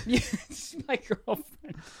dating. Yeah, it's my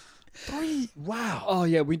girlfriend. 3. Wow. Oh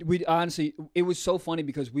yeah, we honestly, it was so funny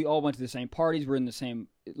because we all went to the same parties. We're in the same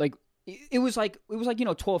it was like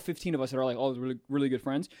 12, 15 of us that are like all really really good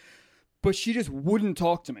friends. But she just wouldn't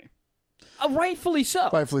talk to me. Rightfully so.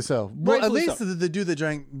 Rightfully so. Well, at least the dude that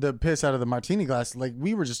drank the piss out of the martini glass, like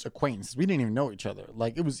we were just acquaintances. We didn't even know each other.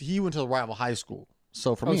 Like he went to the rival high school.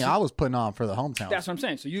 So for me, I was putting on for the hometown. That's what I'm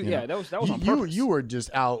saying. So that was on purpose. You were just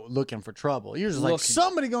out looking for trouble. You're just like,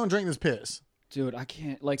 somebody go and drink this piss. Dude, I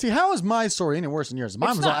can't See, how is my story any worse than yours?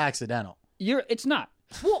 Mine was all accidental. It's not.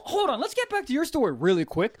 Well, hold on. Let's get back to your story really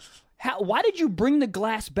quick. Why did you bring the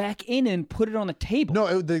glass back in and put it on the table?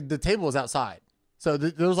 No, the table was outside. So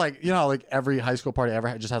there was like, you know, like every high school party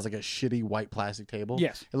ever just has like a shitty white plastic table.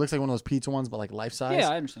 Yes. It looks like one of those pizza ones, but like life size. Yeah,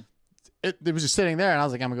 I understand. It was just sitting there, and I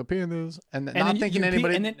was like, I'm gonna go pee in this, and not thinking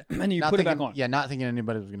anybody. And then you put it back on. Yeah, not thinking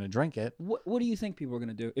anybody was gonna drink it. What do you think people are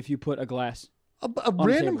gonna do if you put a glass? A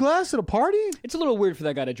random glass at a party? It's a little weird for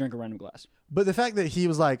that guy to drink a random glass. But the fact that he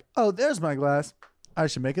was like, "Oh, there's my glass. I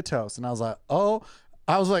should make a toast," and I was like, "Oh,"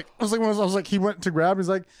 I was like, he went to grab. He's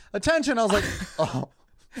like, "Attention!" I was like, "Oh."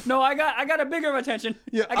 No, I got a bigger attention.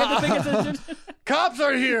 Yeah, I got the biggest attention. Cops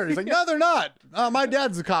are here. He's like, "No, they're not. My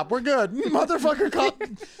dad's a cop. We're good, motherfucker." Cop.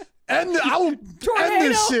 I will end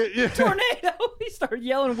this shit. Yeah. Tornado! He started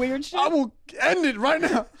yelling weird shit. I will end it right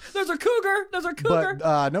now. There's a cougar. There's a cougar.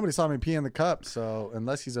 But nobody saw me pee in the cup, so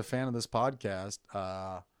unless he's a fan of this podcast,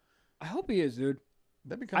 I hope he is, dude.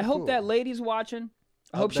 That'd be kind of cool. hope that lady's watching.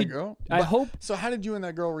 I hope she. Girl? I hope. So how did you and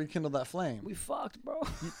that girl rekindle that flame? We fucked, bro.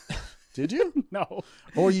 Did you? No.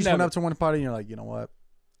 Or you just went up to one party and you're like, you know what?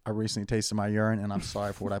 I recently tasted my urine and I'm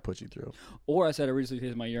sorry for what I put you through. Or I said I recently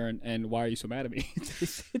tasted my urine and why are you so mad at me?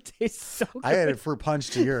 It tastes so good. I added fruit punch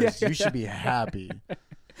to yours. You should be happy.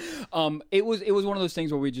 It was one of those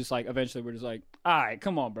things where we just like eventually we're just like, all right,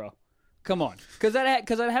 come on, bro. Come on. Because that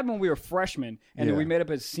happened when we were freshmen and then we made up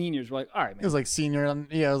as seniors. We're like, all right, man. It was like senior,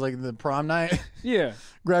 it was like the prom night. Yeah.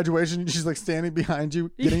 Graduation, she's like standing behind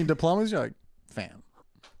you getting diplomas. You're like, fam.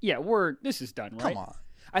 Yeah, this is done, right? Come on.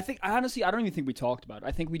 I think honestly, I don't even think we talked about it.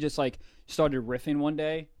 I think we just like started riffing one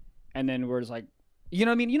day, and then we're just like, you know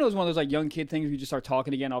what I mean? You know, it's one of those like young kid things where you just start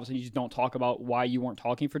talking again. All of a sudden, you just don't talk about why you weren't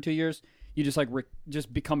talking for 2 years. You just like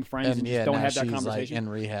just become friends and just don't have that conversation. Like in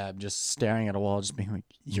rehab, just staring at a wall, just being like,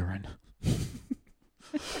 urine.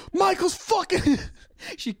 Michael's fucking.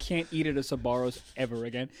 She can't eat at a Sbarro's ever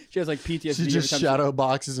again. She has like PTSD. She just shadow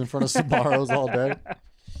boxes in front of Sbarro's all day.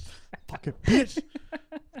 Fucking bitch.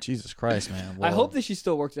 Jesus Christ, man. Well, I hope that she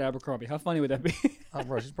still works at Abercrombie. How funny would that be? Oh,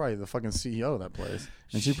 bro, she's probably the fucking CEO of that place.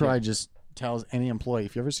 And she probably just tells any employee,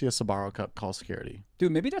 if you ever see a Sbarro cup, call security.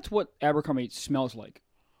 Dude, maybe that's what Abercrombie smells like.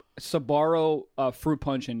 Sbarro, fruit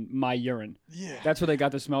punch, and my urine. Yeah. That's where they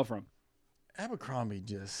got the smell from. Abercrombie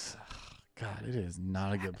just... God, it is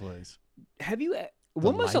not a good place. Have you...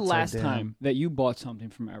 When was the last time that you bought something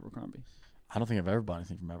from Abercrombie? I don't think I've ever bought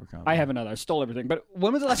anything from Abercrombie. I haven't either. I stole everything. But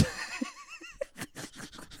when was the last...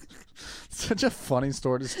 Such a funny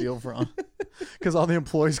store to steal from. Because all the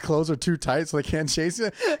employees' clothes are too tight, so they can't chase you.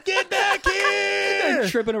 Get back here! They're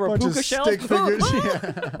tripping over puka shells. Stick figures.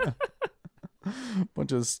 Yeah.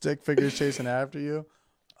 Bunch of stick figures chasing after you.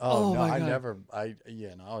 Oh no, I never. I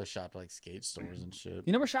always shopped like skate stores and shit.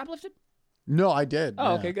 You never shoplifted? No, I did.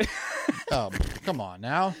 Oh, okay, good. Oh, come on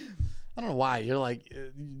now. I don't know why. You're like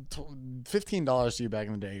 $15 to you back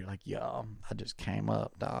in the day. You're like, yo, I just came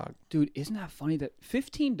up, dog. Dude, isn't that funny that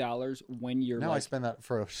 $15 when you're now I spend that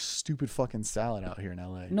for a stupid fucking salad out here in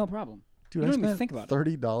LA. No problem. Dude, I I don't even spent think about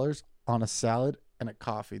 $30 on a salad and a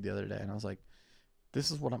coffee the other day, and I was like,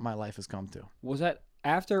 this is what my life has come to. Was that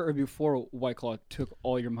after or before White Claw took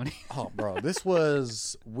all your money? Oh, bro, this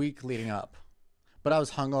was week leading up. But I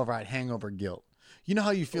was hungover. I had hangover guilt. You know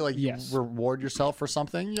how you feel like you reward yourself for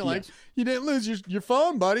something? You're like, you didn't lose your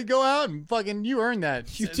phone, buddy. Go out and fucking, you earned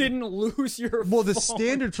that. You didn't lose your phone. Well, the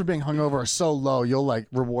standards for being hungover are so low, you'll like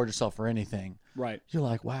reward yourself for anything. Right. You're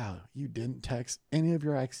like, wow, you didn't text any of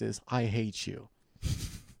your exes. I hate you.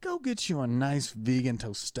 Go get you a nice vegan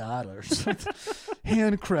tostada or something.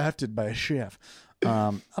 Handcrafted by a chef.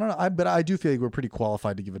 I don't know. But I do feel like we're pretty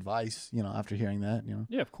qualified to give advice, you know, after hearing that, you know.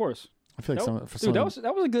 Yeah, of course. I feel like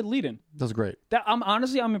that was a good lead-in. That was great.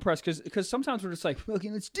 I'm impressed because sometimes we're just like,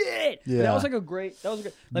 okay, let's do it. Yeah. That was a great.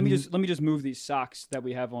 Let me just move these socks that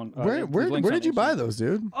we have on. Where did you buy those,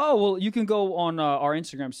 dude? Oh well, you can go on our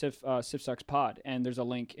Instagram, Sif Socks Pod, and there's a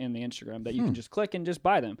link in the Instagram that you can just click and just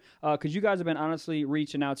buy them. Because you guys have been honestly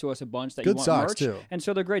reaching out to us a bunch that good you want socks merch, too, and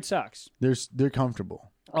so they're great socks. They're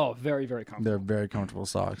comfortable. Oh, very very comfortable. They're very comfortable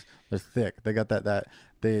socks. They're thick. They got that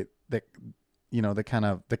they you know, they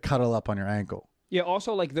cuddle up on your ankle. Yeah.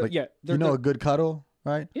 Also, like a good cuddle,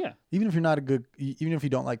 right? Yeah. Even if you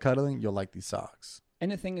don't like cuddling, you'll like these socks.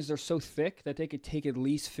 And the thing is, they're so thick that they could take at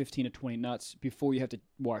least 15 to 20 nuts before you have to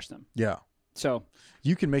wash them. Yeah. So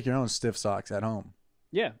you can make your own stiff socks at home.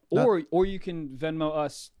 Yeah. Or you can Venmo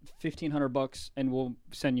us $1,500 and we'll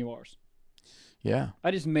send you ours. Yeah.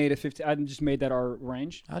 I just made that our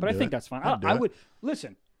range, but I think that's fine. I would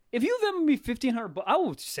listen. If you Venmo me $1,500, I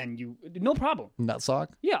will send you no problem. Nut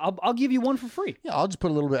sock? Yeah, I'll give you one for free. Yeah, I'll just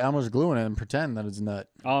put a little bit of Elmer's glue in it and pretend that it's a nut.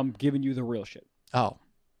 I'm giving you the real shit. Oh,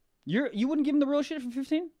 you wouldn't give him the real shit for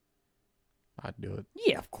 15? I'd do it.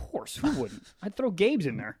 Yeah, of course. Who wouldn't? I'd throw Gabe's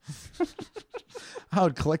in there. I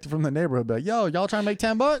would collect it from the neighborhood. Be like, yo, y'all trying to make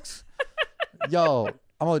 $10? yo,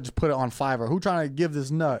 I'm gonna just put it on Fiverr. Who trying to give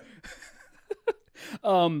this nut?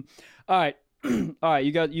 All right. All right,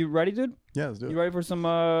 you ready, dude? Yeah, let's do it. You ready for some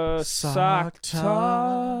sock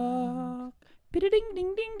talk? Ding ding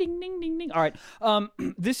ding ding ding ding ding. All right.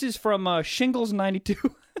 This is from Shingles 92.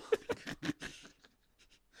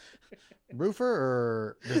 Roofer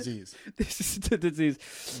or disease? This is the disease.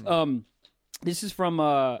 This is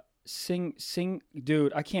from sing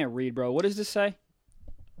dude, I can't read, bro. What does this say?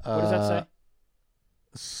 What does that say?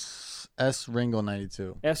 S Ringle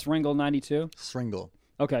 92. S Ringle 92. Sringle.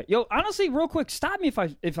 Okay. Yo, honestly, real quick, stop me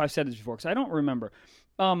if I've said this before, because I don't remember.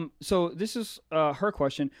 So this is her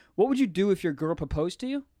question. What would you do if your girl proposed to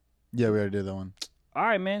you? Yeah, we already did that one. All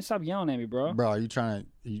right, man. Stop yelling at me, bro. Bro, are you trying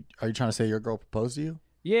to say your girl proposed to you?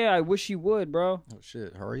 Yeah, I wish you would, bro. Oh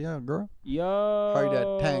shit! Hurry up, girl. Yo. Hurry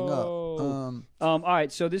that tang up. All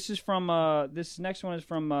right. So this is from this next one is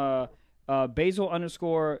from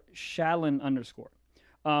Basil_Shallon_.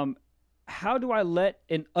 How do I let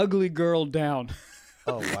an ugly girl down?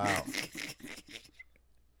 Oh wow.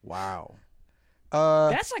 Wow.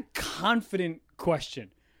 That's a confident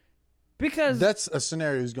question. Because that's a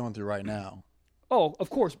scenario he's going through right now. Oh,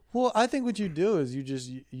 of course. Well, I think what you do is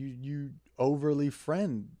you overly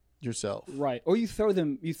friend yourself. Right. Or you throw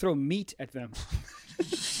meat at them.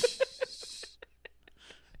 It's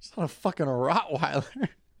not a fucking Rottweiler.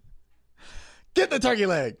 Get the turkey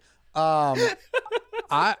leg. I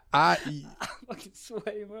fucking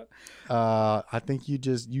sweaty, bro. I think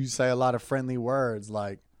you say a lot of friendly words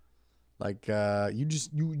like you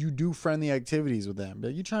do friendly activities with them.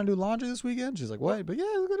 But you trying to do laundry this weekend? She's like, what? But yeah,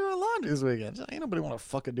 we're gonna do our laundry this weekend. She's like, ain't nobody want to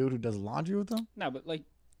fuck a dude who does laundry with them. No, but like,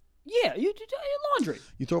 yeah, you do laundry.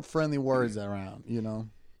 You throw friendly words around, you know.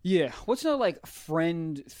 Yeah. What's another like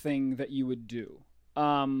friend thing that you would do?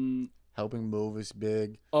 Helping move is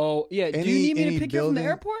big. Oh yeah. Do you need me to pick you up from the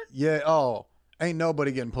airport? Yeah. Oh, ain't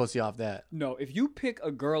nobody getting pussy off that. No. If you pick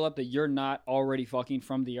a girl up that you're not already fucking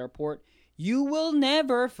from the airport, you will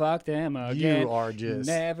never fuck them again. You are just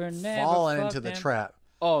never falling fuck into the them. trap.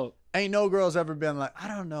 Oh. Ain't no girl's ever been like, I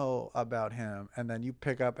don't know about him. And then you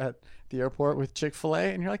pick up at the airport with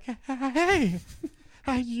Chick-fil-A and you're like, hey,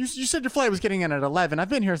 you said your flight was getting in at 11. I've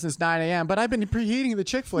been here since 9 a.m., but I've been preheating the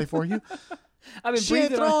Chick-fil-A for you. I've been she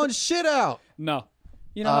ain't throwing shit out. No.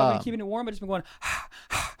 You know, I've been keeping it warm, but it's been going,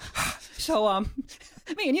 so,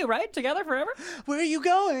 me and you, right? Together forever? Where are you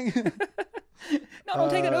going? No, don't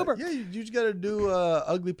take an Uber. Yeah, you just got to do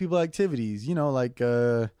ugly people activities. You know, like,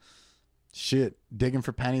 shit, digging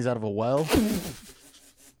for pennies out of a well.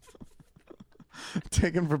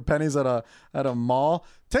 Taking for pennies at a mall.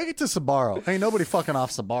 Take it to Sbarro. Ain't nobody fucking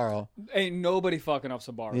off Sbarro. Ain't nobody fucking off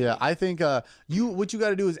Sbarro. Yeah, I think what you got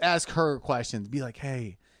to do is ask her questions. Be like,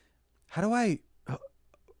 hey, how do I?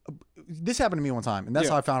 This happened to me one time, and that's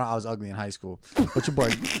how I found out I was ugly in high school. But your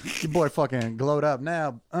boy fucking glowed up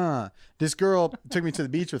now. This girl took me to the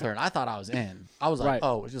beach with her, and I thought I was in. I was like,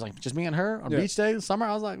 oh, it's just like just me and her on beach day this summer.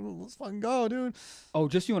 I was like, let's fucking go, dude. Oh,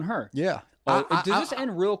 just you and her? Yeah. Oh, does this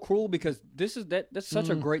end real cruel? Because that's such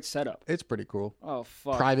a great setup. It's pretty cool. Oh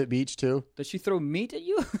fuck. Private beach too. Does she throw meat at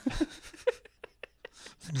you?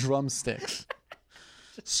 Drumsticks.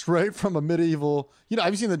 Straight from a medieval. You know,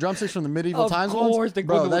 have you seen the drumsticks from the medieval times? Of course,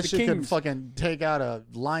 bro, that shit could fucking take out a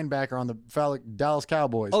linebacker on the Dallas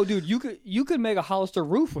Cowboys. Oh, dude, you could make a Hollister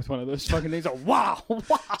roof with one of those fucking things. Wow.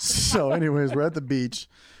 So, anyways, we're at the beach,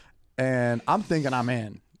 and I'm thinking I'm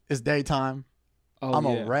in. It's daytime. Oh, I'm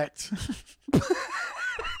erect.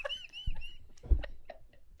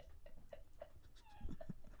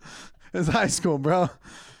 It's high school, bro.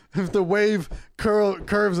 If the wave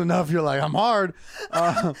curves enough, you're like, I'm hard.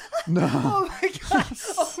 No. Oh my god.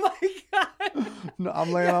 Oh my god. No,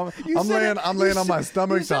 I'm laying on my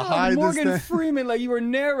stomach to hide Morgan this thing. Freeman, like you were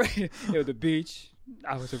narrating. At the beach,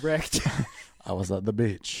 I was erect. I was at the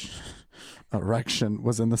beach. Erection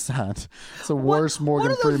was in the sand. It's the worst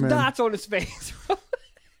Morgan Freeman. What are those dots on his face?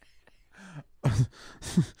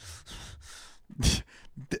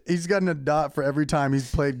 He's gotten a dot for every time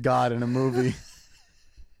he's played God in a movie.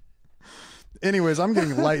 Anyways, I'm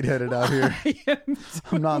getting lightheaded out here.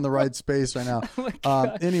 I'm not in the right space right now.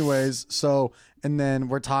 Oh anyways, so, and then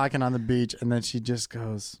we're talking on the beach, and then she just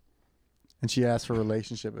goes, and she asks for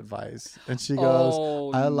relationship advice. And she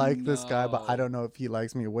goes, I like this guy, but I don't know if he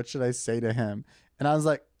likes me. What should I say to him? And I was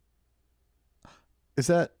like,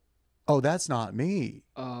 that's not me.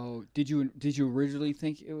 Oh, did you originally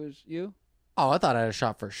think it was you? Oh, I thought I had a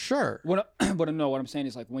shot for sure. But no, what I'm saying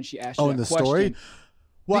is like when she asked you that question. Story?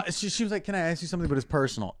 Well, she was like, can I ask you something, but it's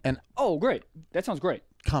personal? And oh, great. That sounds great.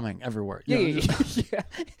 coming everywhere. Yeah.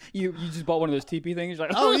 You just bought one of those TP things. You're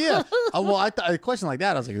like, oh yeah. Well, a question like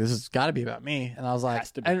that, I was like, this has got to be about me. And I was like,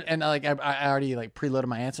 and like I already like preloaded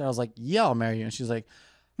my answer. I was like, yeah, I'll marry you. And she's like,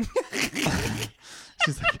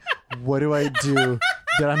 what do I do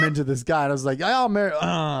that I'm into this guy? And I was like, I'll marry.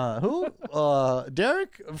 Who?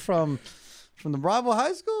 Derek from the rival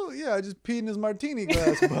high school? Yeah, I just peed in his martini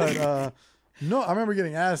glass, but. No, I remember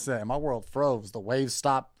getting asked that, and my world froze. The waves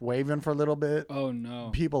stopped waving for a little bit. Oh,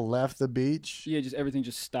 no. People left the beach. Yeah, everything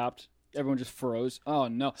just stopped. Everyone just froze. Oh,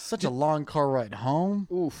 no. Such a long car ride home.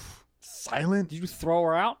 Oof. Silent. Did you throw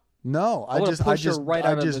her out? No, I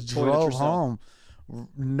just drove home.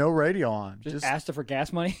 No radio on. Just asked her for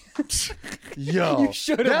gas money? Yo. You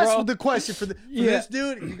should have, That's the question for this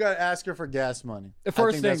dude. You got to ask her for gas money. The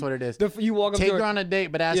first thing. That's what it is. You walk up Take to her on a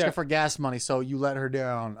date, but ask her for gas money so you let her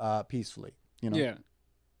down peacefully. You know? Yeah.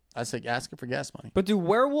 I say ask her for gas money. But do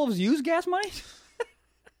werewolves use gas money?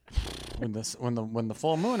 when the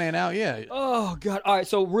full moon ain't out, yeah. Oh God! All right.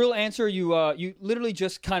 So real answer, you literally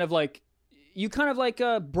just kind of like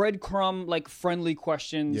breadcrumb like friendly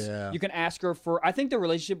questions. Yeah. You can ask her for. I think the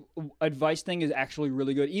relationship advice thing is actually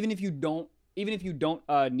really good. Even if you don't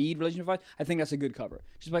need relationship advice, I think that's a good cover.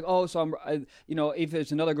 She's like, oh, so if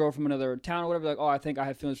it's another girl from another town or whatever, like, oh, I think I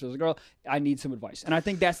have feelings for this girl. I need some advice, and I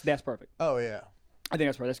think that's perfect. Oh yeah, I think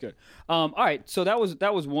that's right. That's good. All right, so that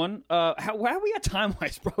was one. How we at time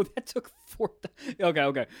wise, bro? That took 4.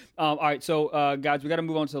 Okay. All right, so guys, we got to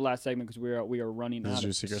move on to the last segment because we are running out of time.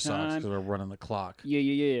 This is your secret sauce because we're running the clock.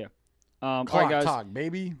 Yeah. All clock right, guys. talk,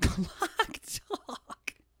 baby. Clock talk.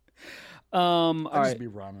 I just be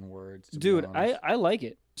rhyming words, dude. I like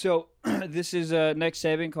it. So this is next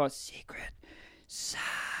segment called Secret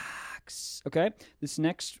Socks. Okay, this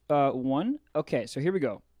next one. Okay, so here we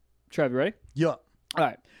go. Trev, you ready? Yeah.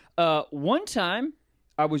 All right. One time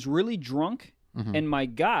I was really drunk and my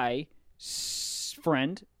guy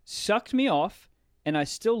friend sucked me off and I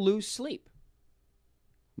still lose sleep.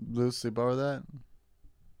 Lose sleep over that?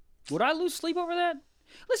 Would I lose sleep over that?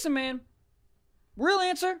 Listen, man. Real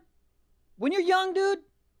answer. When you're young, dude,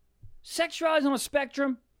 sexuality's on a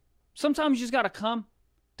spectrum. Sometimes you just gotta come.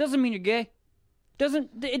 Doesn't mean you're gay.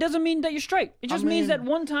 It doesn't mean that you're straight. It just means that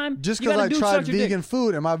one time just because I tried vegan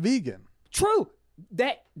food, am I vegan? True.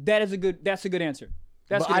 That's a good answer.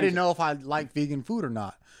 I didn't know if I like vegan food or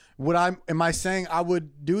not. Am I saying I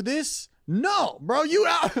would do this? No, bro. You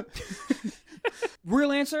out.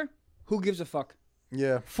 Real answer. Who gives a fuck?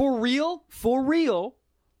 Yeah. For real.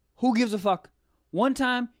 Who gives a fuck? One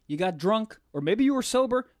time you got drunk, or maybe you were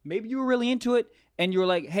sober, maybe you were really into it, and you were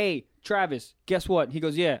like, hey, Travis, guess what? He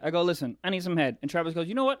goes, yeah. I go, listen, I need some head. And Travis goes,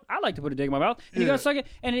 you know what? I like to put a dick in my mouth. And you gotta suck it,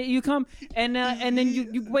 and you come, and then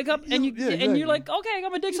you wake up, and you're like, okay, I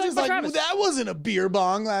got my dick sucked by Travis. That wasn't a beer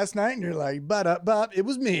bong last night, and you're like, but it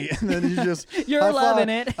was me. And then you just you're loving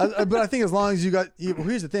it. But I think as long as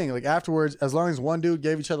here's the thing, like afterwards, as long as one dude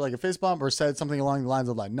gave each other like a fist bump or said something along the lines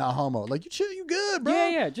of like, nah, homo, like you chill, you good, bro.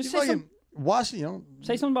 Yeah, just say something.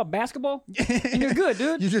 Say something about basketball, and you're good,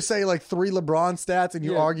 dude. You just say like 3 LeBron stats, and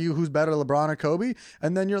you argue who's better, LeBron or Kobe,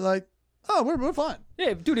 and then you're like, oh, we're fine.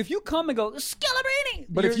 Yeah, dude. If you come and go Scalabrine,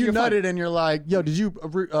 but if you nutted and you're like, yo, did you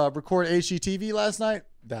record HGTV last night?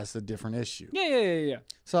 That's a different issue. Yeah.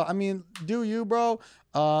 So I mean, do you, bro?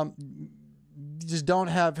 Just don't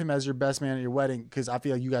have him as your best man at your wedding, because I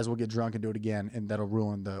feel like you guys will get drunk and do it again, and that'll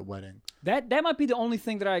ruin the wedding. That might be the only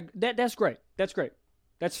thing that's great. That's great.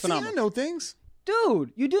 That's phenomenal. See, I know things.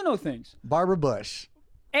 Dude, you do know things. Barbara Bush.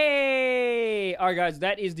 Hey! All right, guys,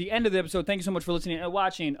 that is the end of the episode. Thank you so much for listening and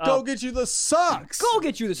watching. Go get you the socks. Go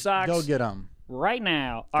get you the socks. Go get them. Right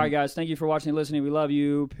now. All right, guys, thank you for watching and listening. We love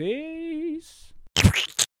you. Peace.